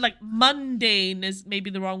mundane is maybe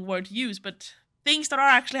the wrong word to use, but things that are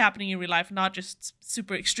actually happening in real life, not just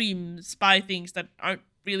super extreme spy things that aren't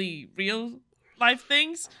really real life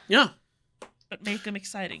things. Yeah. But make them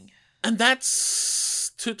exciting. And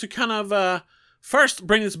that's to kind of first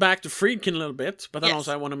bring this back to Friedkin a little bit, but then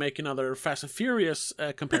also I want to make another Fast and Furious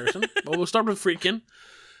comparison. But we'll start with Friedkin.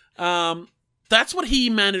 That's what he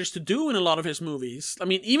managed to do in a lot of his movies. I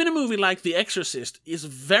mean, even a movie like The Exorcist is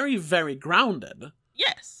very, very grounded.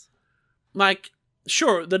 Yes. Like,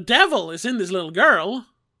 sure, the devil is in this little girl.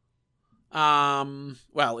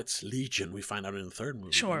 Well, it's Legion, we find out in the third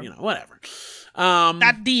movie. Sure. You know, whatever.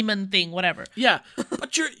 That demon thing, whatever. Yeah,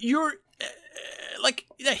 but you're like,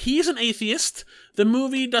 yeah, he's an atheist. The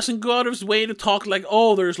movie doesn't go out of its way to talk like,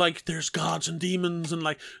 oh, there's gods and demons and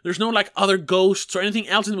like there's no like other ghosts or anything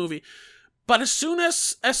else in the movie. But as soon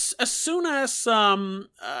as you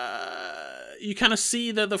kind of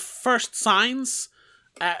see the first signs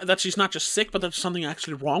that she's not just sick, but there's something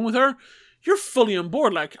actually wrong with her, you're fully on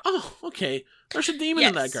board. Like, oh, okay, there's a demon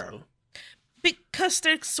in that girl. Because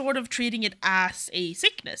they're sort of treating it as a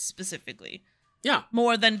sickness specifically. Yeah.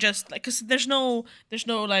 More than just like, because there's no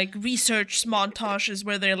like research montages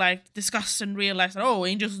where they're like discuss and realize that, oh,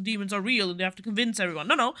 angels and demons are real and they have to convince everyone.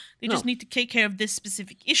 No, they just need to take care of this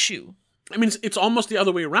specific issue. I mean, it's almost the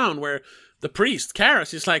other way around, where the priest,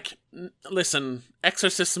 Karras, is like, listen,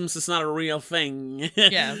 exorcisms is not a real thing.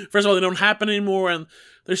 Yeah. First of all, they don't happen anymore, and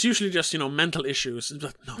there's usually just, mental issues. It's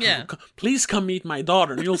like, no, please come meet my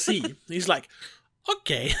daughter, and you'll see. He's like,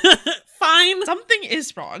 okay, fine. Something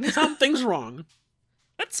is wrong. Something's wrong.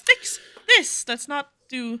 Let's fix this. Let's not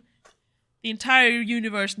do... The entire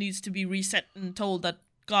universe needs to be reset and told that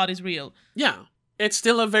God is real. Yeah. It's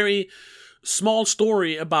still a very small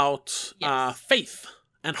story about faith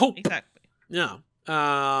and hope. Exactly. Yeah.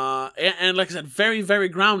 And like I said, very, very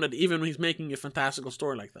grounded, even when he's making a fantastical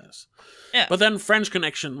story like this. Yeah. But then French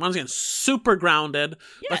Connection, once again, super grounded,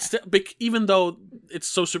 but still, even though it's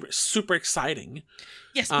so super exciting.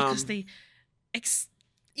 Yes, because they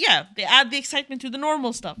add the excitement to the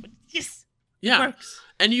normal stuff. But yes, it works.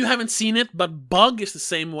 And you haven't seen it, but Bug is the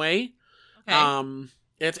same way. Okay.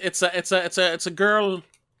 It's a girl,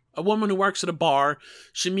 a woman who works at a bar.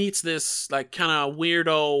 She meets this like kind of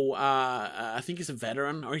weirdo. I think he's a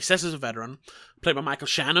veteran, or he says he's a veteran, played by Michael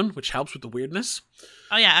Shannon, which helps with the weirdness.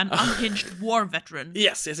 Oh yeah, an unhinged war veteran.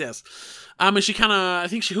 Yes. And she kind of, I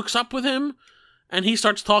think she hooks up with him, and he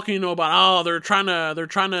starts talking, about they're trying to,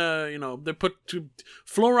 they put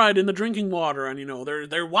fluoride in the drinking water, and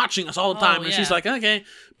they're watching us all the time. And she's like, okay,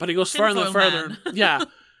 but he goes further and further. Yeah,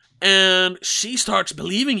 and she starts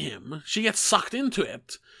believing him. She gets sucked into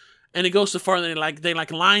it, and it goes so far that they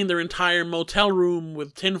line their entire motel room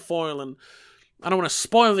with tinfoil, and I don't want to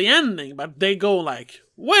spoil the ending, but they go like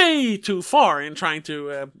way too far in trying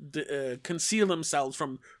to conceal themselves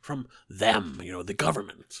from them, the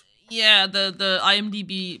government. Yeah, the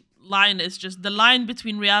IMDb line is just, the line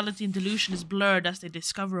between reality and delusion is blurred as they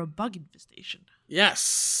discover a bug infestation.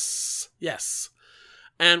 Yes.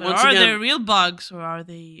 And but once again, are they real bugs or are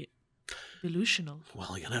they delusional?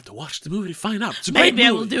 Well, you're gonna have to watch the movie to find out. It's a great Maybe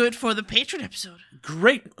I movie. will do it for the Patreon episode.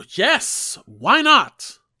 Great. Yes. Why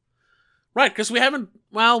not? Right, because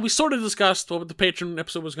we sort of discussed what the Patreon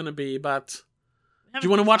episode was going to be, but do you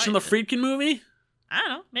want to watch another Friedkin movie? I don't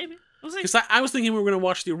know, maybe. We'll see. Because I was thinking we were going to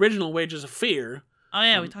watch the original Wages of Fear. Oh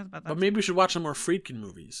yeah, we talked about that. But maybe we should watch some more Friedkin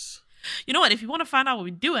movies. You know what, if you want to find out what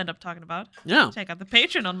we do end up talking about, check out the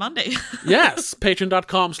Patreon on Monday. Yes,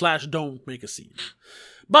 patreon.com/don'tmakeascene.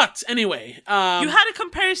 But anyway. You had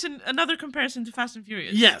another comparison to Fast and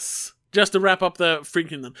Furious. Yes. Just to wrap up the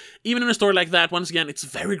Friedkin then. Even in a story like that, once again, it's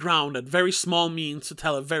very grounded, very small means to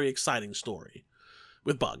tell a very exciting story.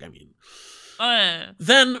 With Bug, I mean. Oh, yeah.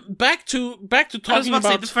 Then back to talking I was about to say,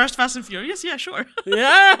 about the first Fast and Furious? Yeah, sure.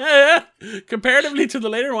 yeah. Comparatively to the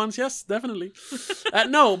later ones, yes, definitely.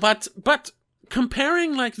 No, but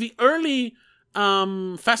comparing like the early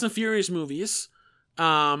Fast and Furious movies,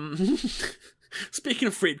 speaking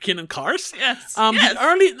of Friedkin and cars, yes.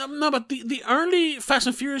 The early Fast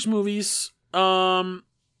and Furious movies,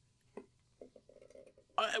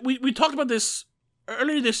 we talked about this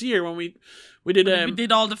earlier this year when we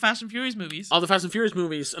did all the Fast and Furious movies. All the Fast and Furious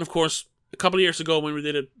movies, and of course, a couple of years ago when we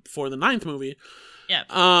did it for the 9th movie. Yeah.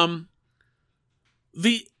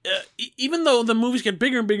 Even though the movies get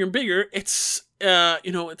bigger and bigger and bigger, it's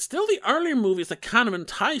it's still the earlier movies that kind of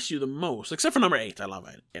entice you the most, except for number 8. I love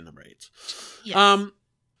it. Number 8. Yes.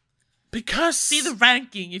 Because see the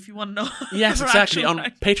ranking if you want to know. Yes, exactly. On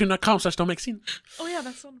patreon.com/don'tmakeascene. Oh yeah,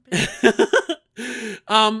 that's on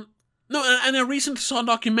Patreon. No, and I recently saw a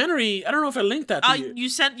documentary. I don't know if I linked that to you. You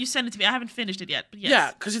sent it to me. I haven't finished it yet, but yes.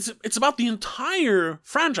 Yeah, because it's about the entire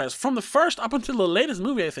franchise, from the first up until the latest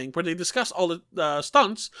movie, I think, where they discuss all the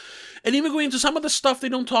stunts, and even going into some of the stuff they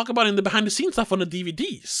don't talk about in the behind-the-scenes stuff on the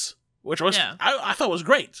DVDs, which was I thought was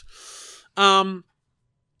great. And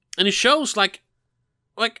it shows, like,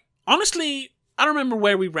 honestly, I don't remember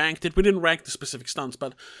where we ranked it. We didn't rank the specific stunts,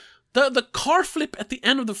 but the car flip at the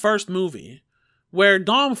end of the first movie, where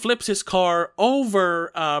Dom flips his car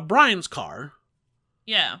over Brian's car,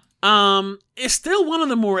 is still one of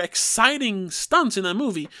the more exciting stunts in that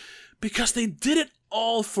movie, because they did it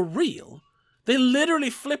all for real. They literally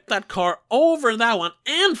flipped that car over that one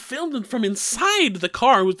and filmed it from inside the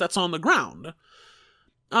car that's on the ground.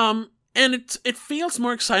 And it feels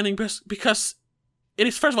more exciting because it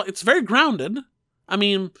is, first of all, it's very grounded. I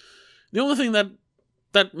mean, the only thing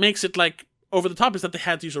that makes it like over the top is that they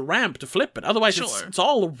had to use a ramp to flip it. Otherwise, it's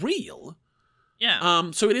all real.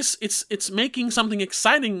 Yeah. So it's making something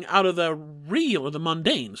exciting out of the real or the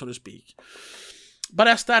mundane, so to speak. But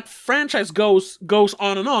as that franchise goes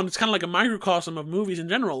on and on, it's kind of like a microcosm of movies in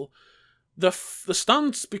general. The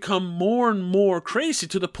stunts become more and more crazy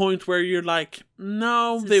to the point where you're like,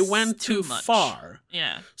 no, they went too far.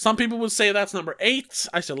 Yeah. Some people would say that's number 8.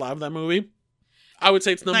 I still love that movie. I would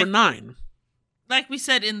say it's number 9. Like we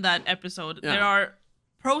said in that episode, there are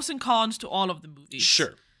pros and cons to all of the movies.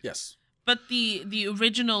 Sure, yes. But the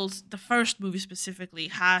originals, the first movie specifically,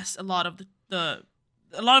 has a lot of the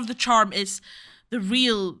charm is the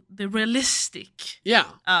realistic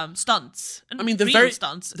stunts. I mean,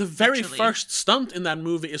 the very first stunt in that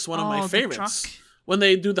movie is one of my favorites. When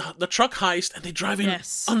they do the truck heist and they drive in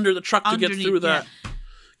under the truck to get through the...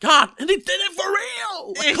 God, and they did it for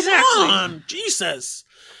real! Like, come on, Jesus!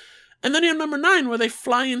 And then you have number 9, where they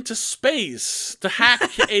fly into space to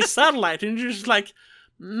hack a satellite, and you're just like,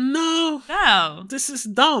 no, this is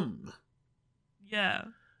dumb. Yeah.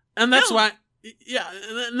 And that's why,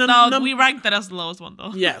 we ranked that as the lowest one,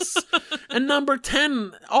 though. Yes. And number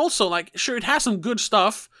 10, also, like, sure, it has some good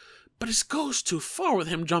stuff, but it goes too far with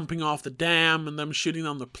him jumping off the dam and them shooting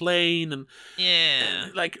on the plane and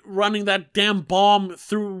like running that damn bomb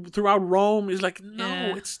throughout Rome. He's like,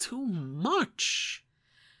 no, it's too much.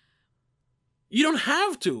 You don't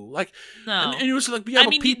have to. Like, no. And it was like, I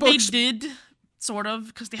mean, they did, sort of,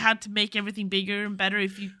 because they had to make everything bigger and better.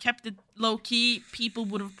 If you kept it low-key, people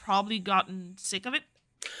would have probably gotten sick of it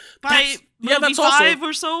by movie 5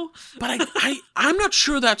 or so. But I'm not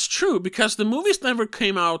sure that's true, because the movies never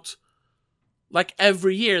came out, like,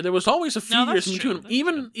 every year. There was always a few years in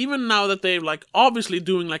between. Even now that they're, like, obviously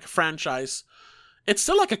doing, like, a franchise, it's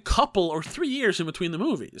still, like, a couple or 3 years in between the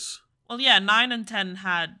movies. Well, yeah, 9 and 10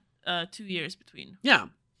 had 2 years between. Yeah.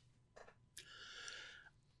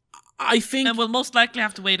 I think... And we'll most likely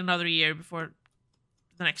have to wait another year before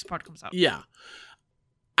the next part comes out. Yeah.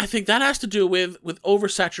 I think that has to do with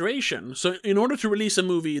oversaturation. So in order to release a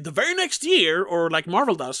movie the very next year, or like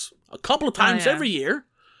Marvel does, a couple of times every year,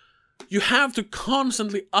 you have to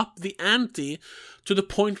constantly up the ante to the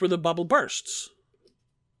point where the bubble bursts.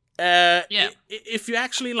 If you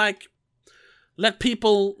actually, like, let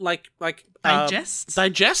people,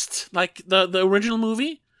 digest like the original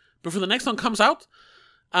movie before the next one comes out,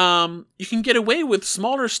 you can get away with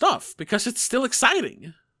smaller stuff because it's still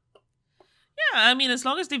exciting. Yeah, I mean, as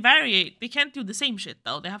long as they variate, they can't do the same shit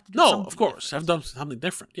though. They have to do something of course, different. Have done something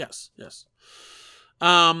different. Yes.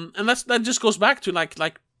 And that just goes back to like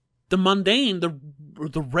the mundane,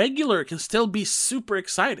 the regular can still be super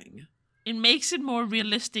exciting. It makes it more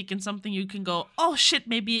realistic and something you can go, oh shit,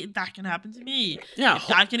 maybe that can happen to me. Yeah.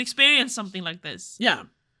 I can experience something like this. Yeah.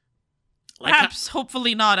 Perhaps,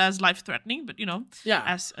 hopefully not as life-threatening, but, yeah,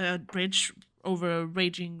 as a bridge over a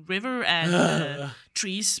raging river and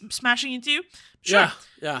trees smashing into you. Sure.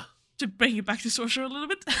 Yeah. To bring it back to Sorcerer a little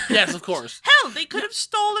bit. Yes, of course. Hell, they could have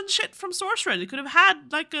stolen shit from Sorcerer. They could have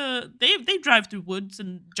had, like, they drive through woods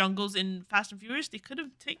and jungles in Fast and Furious. They could have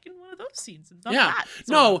taken one of those scenes and done that.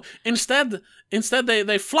 No, instead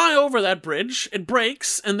they fly over that bridge, it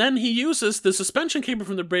breaks, and then he uses the suspension cable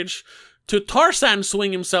from the bridge to Tarzan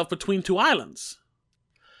swing himself between 2 islands.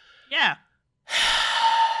 Yeah.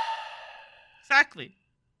 Exactly.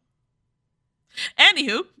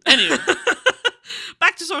 Anywho.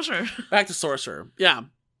 Back to Sorcerer. Yeah.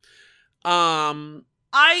 I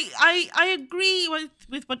agree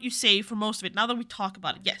with what you say for most of it. Now that we talk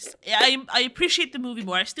about it, yes, I appreciate the movie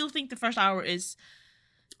more. I still think the first hour is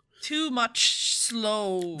too much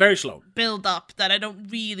very slow build up that I don't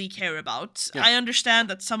really care about. Yeah. I understand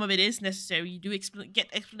that some of it is necessary. You do get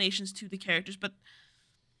explanations to the characters, but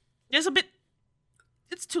there's a bit.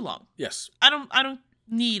 It's too long. Yes. I don't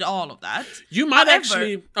need all of that. You might However-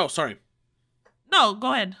 actually... Oh, sorry. No,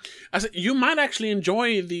 go ahead. I said, you might actually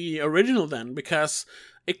enjoy the original then, because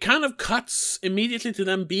it kind of cuts immediately to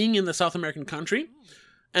them being in the South American country.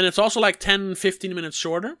 And it's also like 10, 15 minutes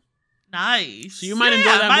shorter. Nice. So you might enjoy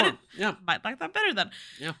that more. Yeah. Might like that better then.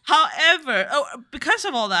 Yeah. However, because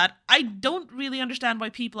of all that, I don't really understand why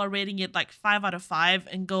people are rating it like 5 out of 5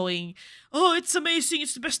 and going, "Oh, it's amazing!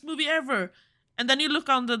 It's the best movie ever." And then you look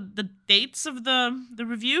on the dates of the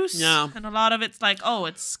reviews, and a lot of it's like, "Oh,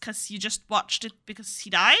 it's because you just watched it because he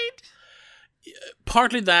died."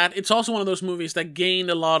 Partly that. It's also one of those movies that gained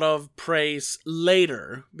a lot of praise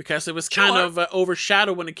later because it was kind of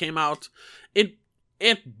overshadowed when it came out. It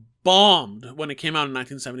bombed when it came out in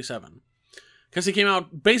 1977 because it came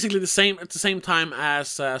out basically at the same time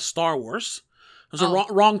as Star Wars. It was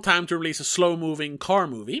a wrong time to release a slow-moving car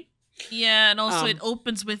movie. Yeah, and also it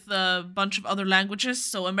opens with a bunch of other languages,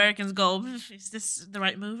 so Americans go, "Is this the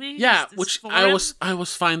right movie?" Yeah, which I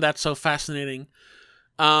always find that so fascinating.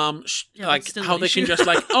 Like how they can just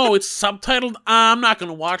like, "Oh, it's subtitled. I'm not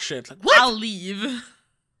gonna watch it." Like, what? I'll leave.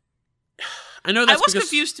 I know that's I was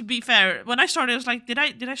confused, to be fair. When I started, I was like, did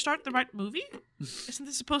I start the right movie? Isn't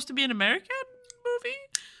this supposed to be an American movie?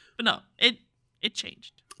 But no, it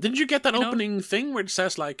changed. Didn't you get that opening thing where it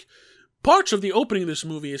says, like, parts of the opening of this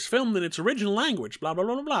movie is filmed in its original language, blah, blah,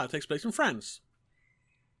 blah, blah, blah. It takes place in France.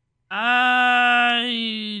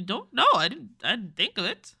 I don't know. I didn't think of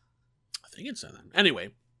it. I think it said that.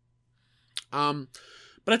 Anyway. But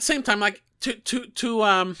at the same time, like,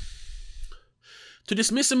 to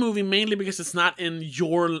dismiss a movie mainly because it's not in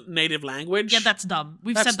your native language. Yeah, that's dumb.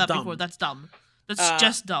 We've said that before. That's dumb. That's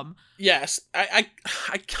just dumb. Yes. I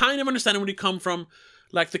kind of understand where you come from,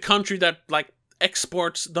 like, the country that, like,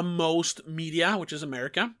 exports the most media, which is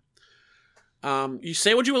America. You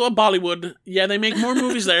say what you will about Bollywood. Yeah, they make more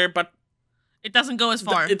movies there, but it doesn't go as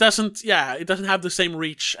far. It doesn't have the same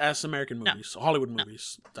reach as American movies. No. Hollywood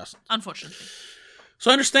movies. It doesn't. Unfortunately. So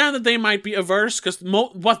I understand that they might be averse because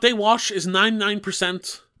what they watch is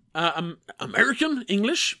 99% American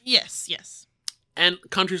English. Yes. And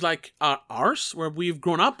countries like ours, where we've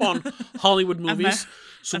grown up on Hollywood movies,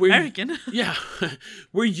 so American.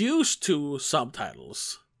 We're used to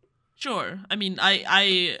subtitles. Sure. I mean,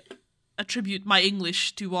 I attribute my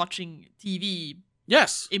English to watching TV.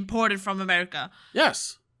 Yes. Imported from America.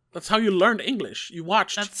 Yes. That's how you learned English. You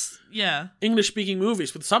watched English-speaking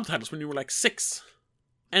movies with subtitles when you were like 6.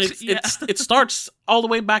 And it starts all the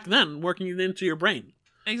way back then, working it into your brain.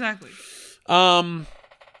 Exactly. So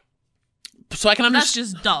I can understand. That's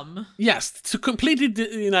just dumb. Yes, to completely,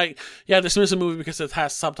 dismiss a movie because it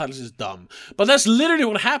has subtitles is dumb. But that's literally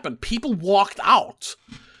what happened. People walked out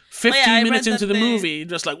 15 minutes into the movie,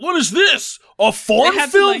 just like, what is this? A foreign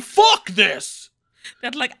film? Fuck this! They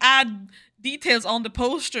had to, like, add details on the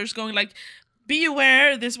posters going, like, be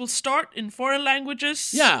aware, this will start in foreign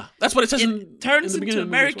languages. Yeah, that's what it says. It turns into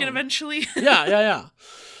American eventually. Yeah.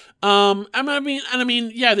 I mean,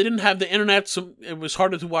 they didn't have the internet, so it was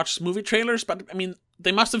harder to watch movie trailers. But I mean,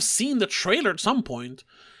 they must have seen the trailer at some point.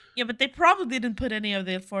 Yeah, but they probably didn't put any of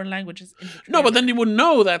the foreign languages in the trailer. No, but then they would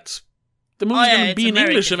know that the movie's going to be in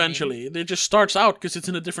English eventually. It just starts out because it's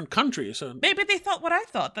in a different country. So maybe they thought what I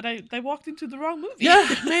thought, that I walked into the wrong movie. Yeah,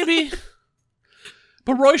 maybe.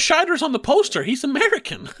 But Roy Scheider's on the poster. He's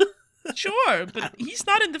American. Sure, but he's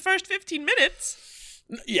not in the first 15 minutes.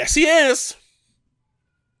 Yes, he is.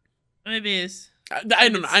 Maybe he is. I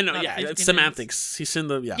don't know. I know. Yeah, it's semantics. He's in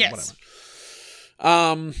the yes.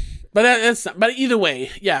 whatever. But either way,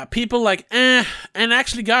 yeah, people like and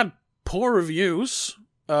actually got poor reviews.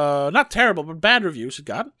 Not terrible, but bad reviews. It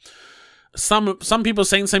got some people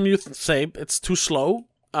saying you say it's too slow.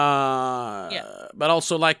 But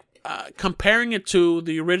also like. Comparing it to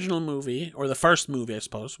the original movie, or the first movie, I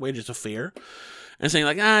suppose, Wages of Fear, and saying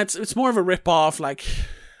like, it's more of a rip-off, like,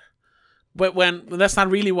 but when that's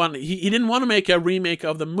not really one, he didn't want to make a remake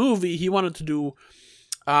of the movie, he wanted to do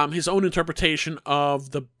his own interpretation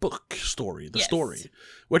of the book story, story,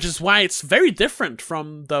 which is why it's very different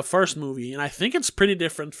from the first movie, and I think it's pretty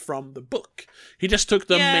different from the book. He just took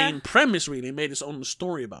the main premise, really, and made his own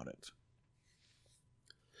story about it.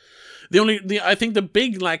 I think the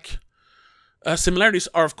big similarities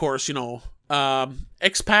are, of course,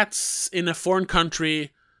 expats in a foreign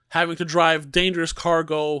country having to drive dangerous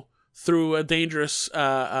cargo through a dangerous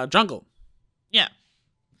jungle. Yeah,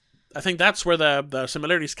 I think that's where the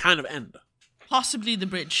similarities kind of end. Possibly the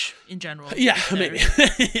bridge in general. Yeah, maybe.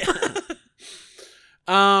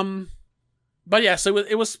 But yeah, so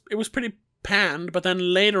it was pretty panned, but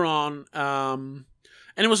then later on, and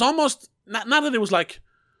it was almost not that it was like.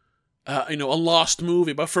 a lost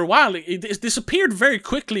movie. But for a while, it disappeared very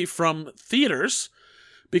quickly from theaters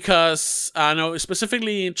because I know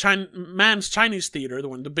specifically Man's Chinese Theater,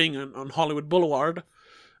 the being on Hollywood Boulevard,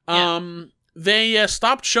 they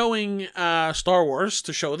stopped showing Star Wars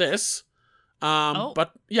to show this.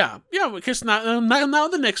 But because now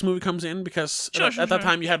the next movie comes in because at that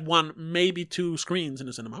time you had one, maybe two screens in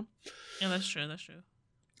the cinema. Yeah, that's true.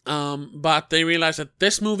 But they realized that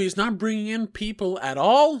this movie is not bringing in people at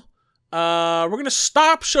all. We're gonna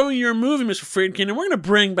stop showing your movie, Mr. Friedkin, and we're gonna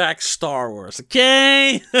bring back Star Wars,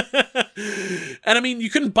 okay? And I mean,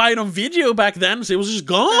 you couldn't buy it on video back then, so it was just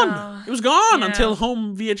gone. It was gone until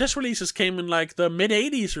home VHS releases came in like the mid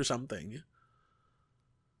 '80s or something.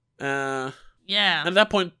 Yeah. And at that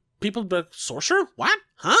point, people be like, Sorcerer? What?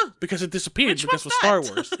 Huh? Because it disappeared because of Star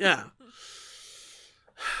Wars. Yeah.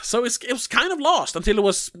 So it was kind of lost until it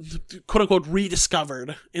was, quote unquote,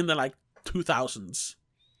 rediscovered in the like 2000s.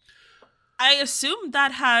 I assume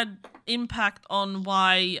that had impact on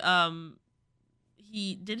why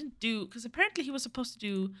he didn't do, because apparently he was supposed to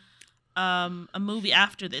do a movie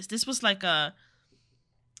after this. This was like a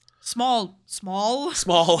small,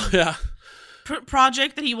 yeah.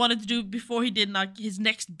 Project that he wanted to do before he did like his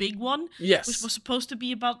next big one. Yes, which was supposed to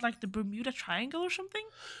be about like the Bermuda Triangle or something,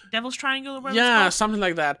 Devil's Triangle or whatever. Yeah, something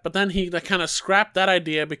like that. But then he kind of scrapped that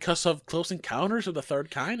idea because of Close Encounters of the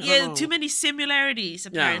Third Kind. Yeah, too many similarities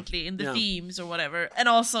apparently in the themes or whatever. And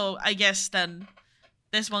also, I guess then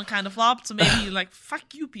this one kind of flopped. So maybe you're like,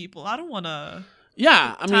 fuck you people, I don't want to.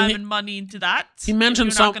 Yeah, I mean, time and money into that. He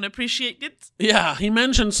mentioned you're not going to appreciate it. Yeah, he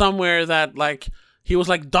mentioned somewhere that like. He was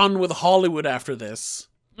like done with Hollywood after this.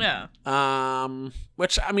 Yeah.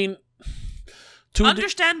 Which I mean,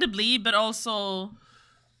 understandably, but also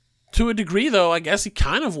to a degree, though, I guess he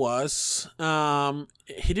kind of was.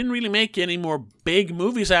 He didn't really make any more big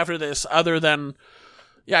movies after this, other than,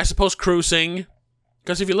 I suppose Cruising.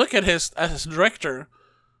 Because if you look at his as a director,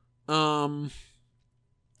 I mean,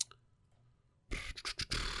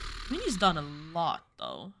 he's done a lot,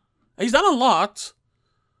 though. He's done a lot,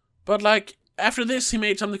 but like. After this, he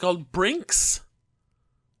made something called Brinks,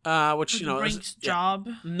 which Brinks Job.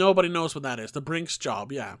 Nobody knows what that is. The Brinks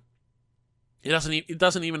Job, yeah. It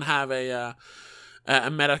doesn't even have a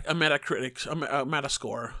Metacritic a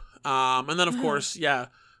Metascore. And then of course,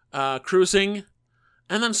 Cruising,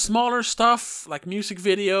 and then smaller stuff like music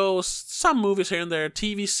videos, some movies here and there,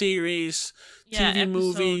 TV series, TV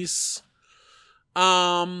movies,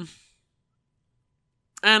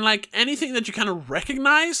 and like anything that you kind of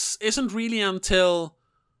recognize isn't really until,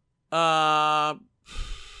 I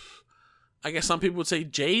guess some people would say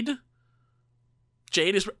Jade.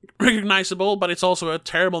 Jade is recognizable, but it's also a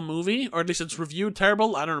terrible movie, or at least it's reviewed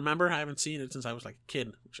terrible. I don't remember. I haven't seen it since I was like a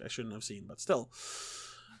kid, which I shouldn't have seen, but still.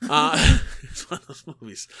 It's one of those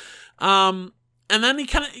movies. And then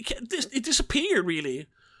it disappeared, really.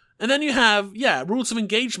 And then you have, Rules of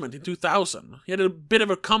Engagement in 2000. He had a bit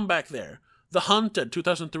of a comeback there. The Hunted,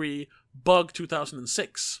 2003, Bug,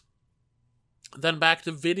 2006. Then back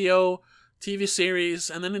to video, TV series,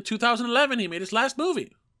 and then in 2011 he made his last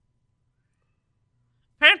movie.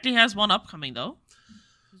 Apparently he has one upcoming, though.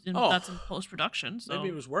 That's in post-production, so... Maybe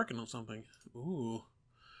he was working on something. Ooh.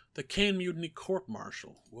 The Kane Mutiny Court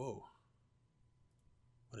Martial. Whoa.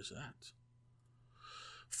 What is that?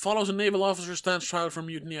 Follows a naval officer stands trial for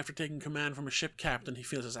mutiny after taking command from a ship captain he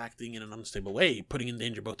feels is acting in an unstable way, putting in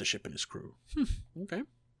danger both the ship and his crew. Okay.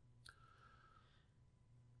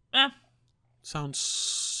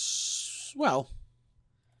 Sounds,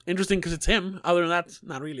 interesting because it's him. Other than that,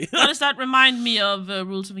 not really. How does that remind me of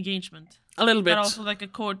Rules of Engagement? A little bit. But also like a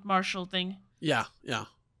court-martial thing. Yeah.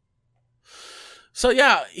 So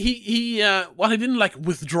he while he didn't like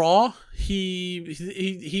withdraw,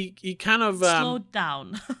 he kind of slowed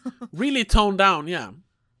down. Really toned down. Yeah,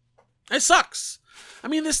 it sucks. I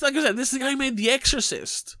mean, this, like I said, this is the guy who made The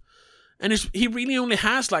Exorcist, and he really only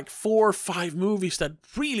has like 4 or 5 movies that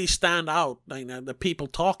really stand out, like that people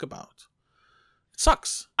talk about. It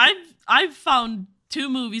sucks. I've found 2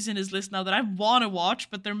 movies in his list now that I want to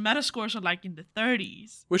watch, but their Metascores are like in the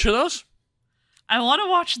 30s. Which are those? I want to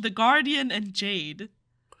watch The Guardian and Jade.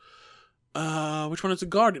 Which one is The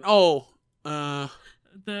Guardian? Oh, a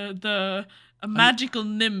magical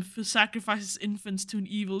nymph who sacrifices infants to an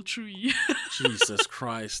evil tree. Jesus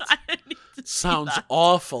Christ. I need to Sounds that.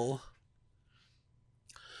 awful.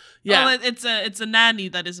 Yeah. Well, it's a nanny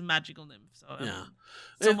that is a magical nymph. So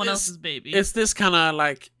someone else's baby. It's this kind of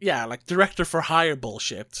like director for hire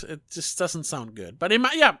bullshit. It just doesn't sound good. But it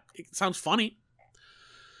sounds funny.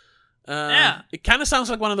 It kind of sounds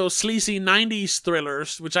like one of those sleazy 90s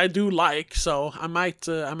thrillers, which I do like, so I might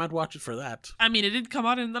watch it for that. I mean, it did come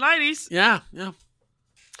out in the 90s. Yeah.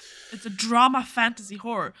 It's a drama fantasy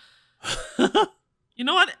horror. You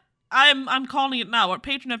know what? I'm calling it now. Our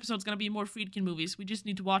Patreon episode's gonna be more Friedkin movies. We just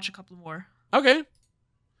need to watch a couple more. Okay.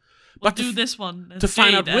 We'll do this one to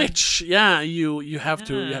find out which. Yeah, you have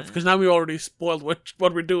to, because now we already spoiled what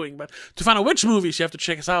we're doing. But to find out which movies, you have to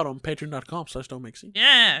check us out on patreon.com/don'tmakescene.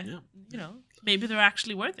 Yeah. You know, maybe they're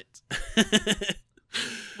actually worth it.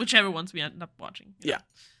 Whichever ones we end up watching. Yeah.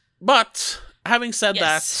 But having said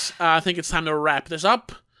that, I think it's time to wrap this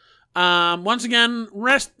up. Once again, we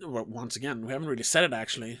haven't really said it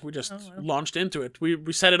actually. We just launched into it.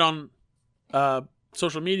 We said it on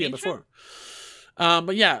social media before.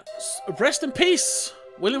 But yeah, rest in peace,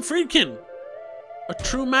 William Friedkin, a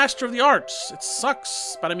true master of the arts. It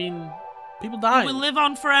sucks, but I mean, people die. We will live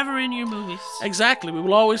on forever in your movies. Exactly, we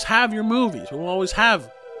will always have your movies. We will always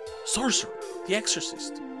have Sorcerer, The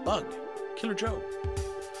Exorcist, Bug, Killer Joe,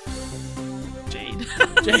 Jade.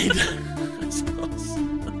 I suppose.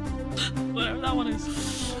 Whatever that one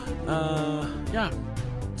is. Yeah.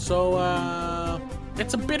 So,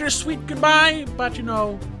 it's a bittersweet goodbye, but you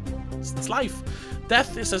know, it's life.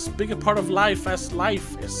 Death is as big a part of life as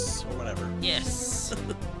life is, or whatever. Yes.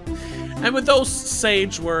 And with those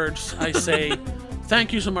sage words, I say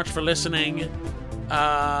thank you so much for listening.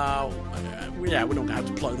 Yeah, we don't have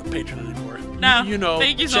to plug the Patreon anymore. No, you know,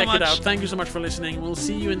 thank you so check much. it out. Thank you so much for listening. We'll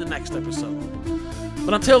see you in the next episode.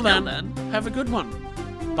 But until then, have a good one.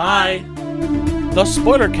 Bye. The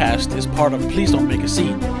Spoilercast is part of Please Don't Make a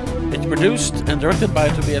Scene. It's produced and directed by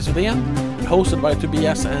Tobias Vedén and hosted by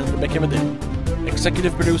Tobias and Rebecca Vedén.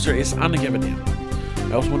 Executive producer is Annika Vedén.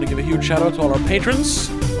 I also want to give a huge shout out to all our patrons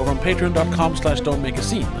over on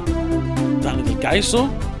patreon.com/don'tmakeascene. Daniel Gaiso,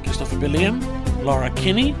 Christopher Billén, Laura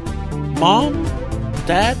Kinney, Mom,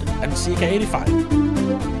 Dad, and CK85.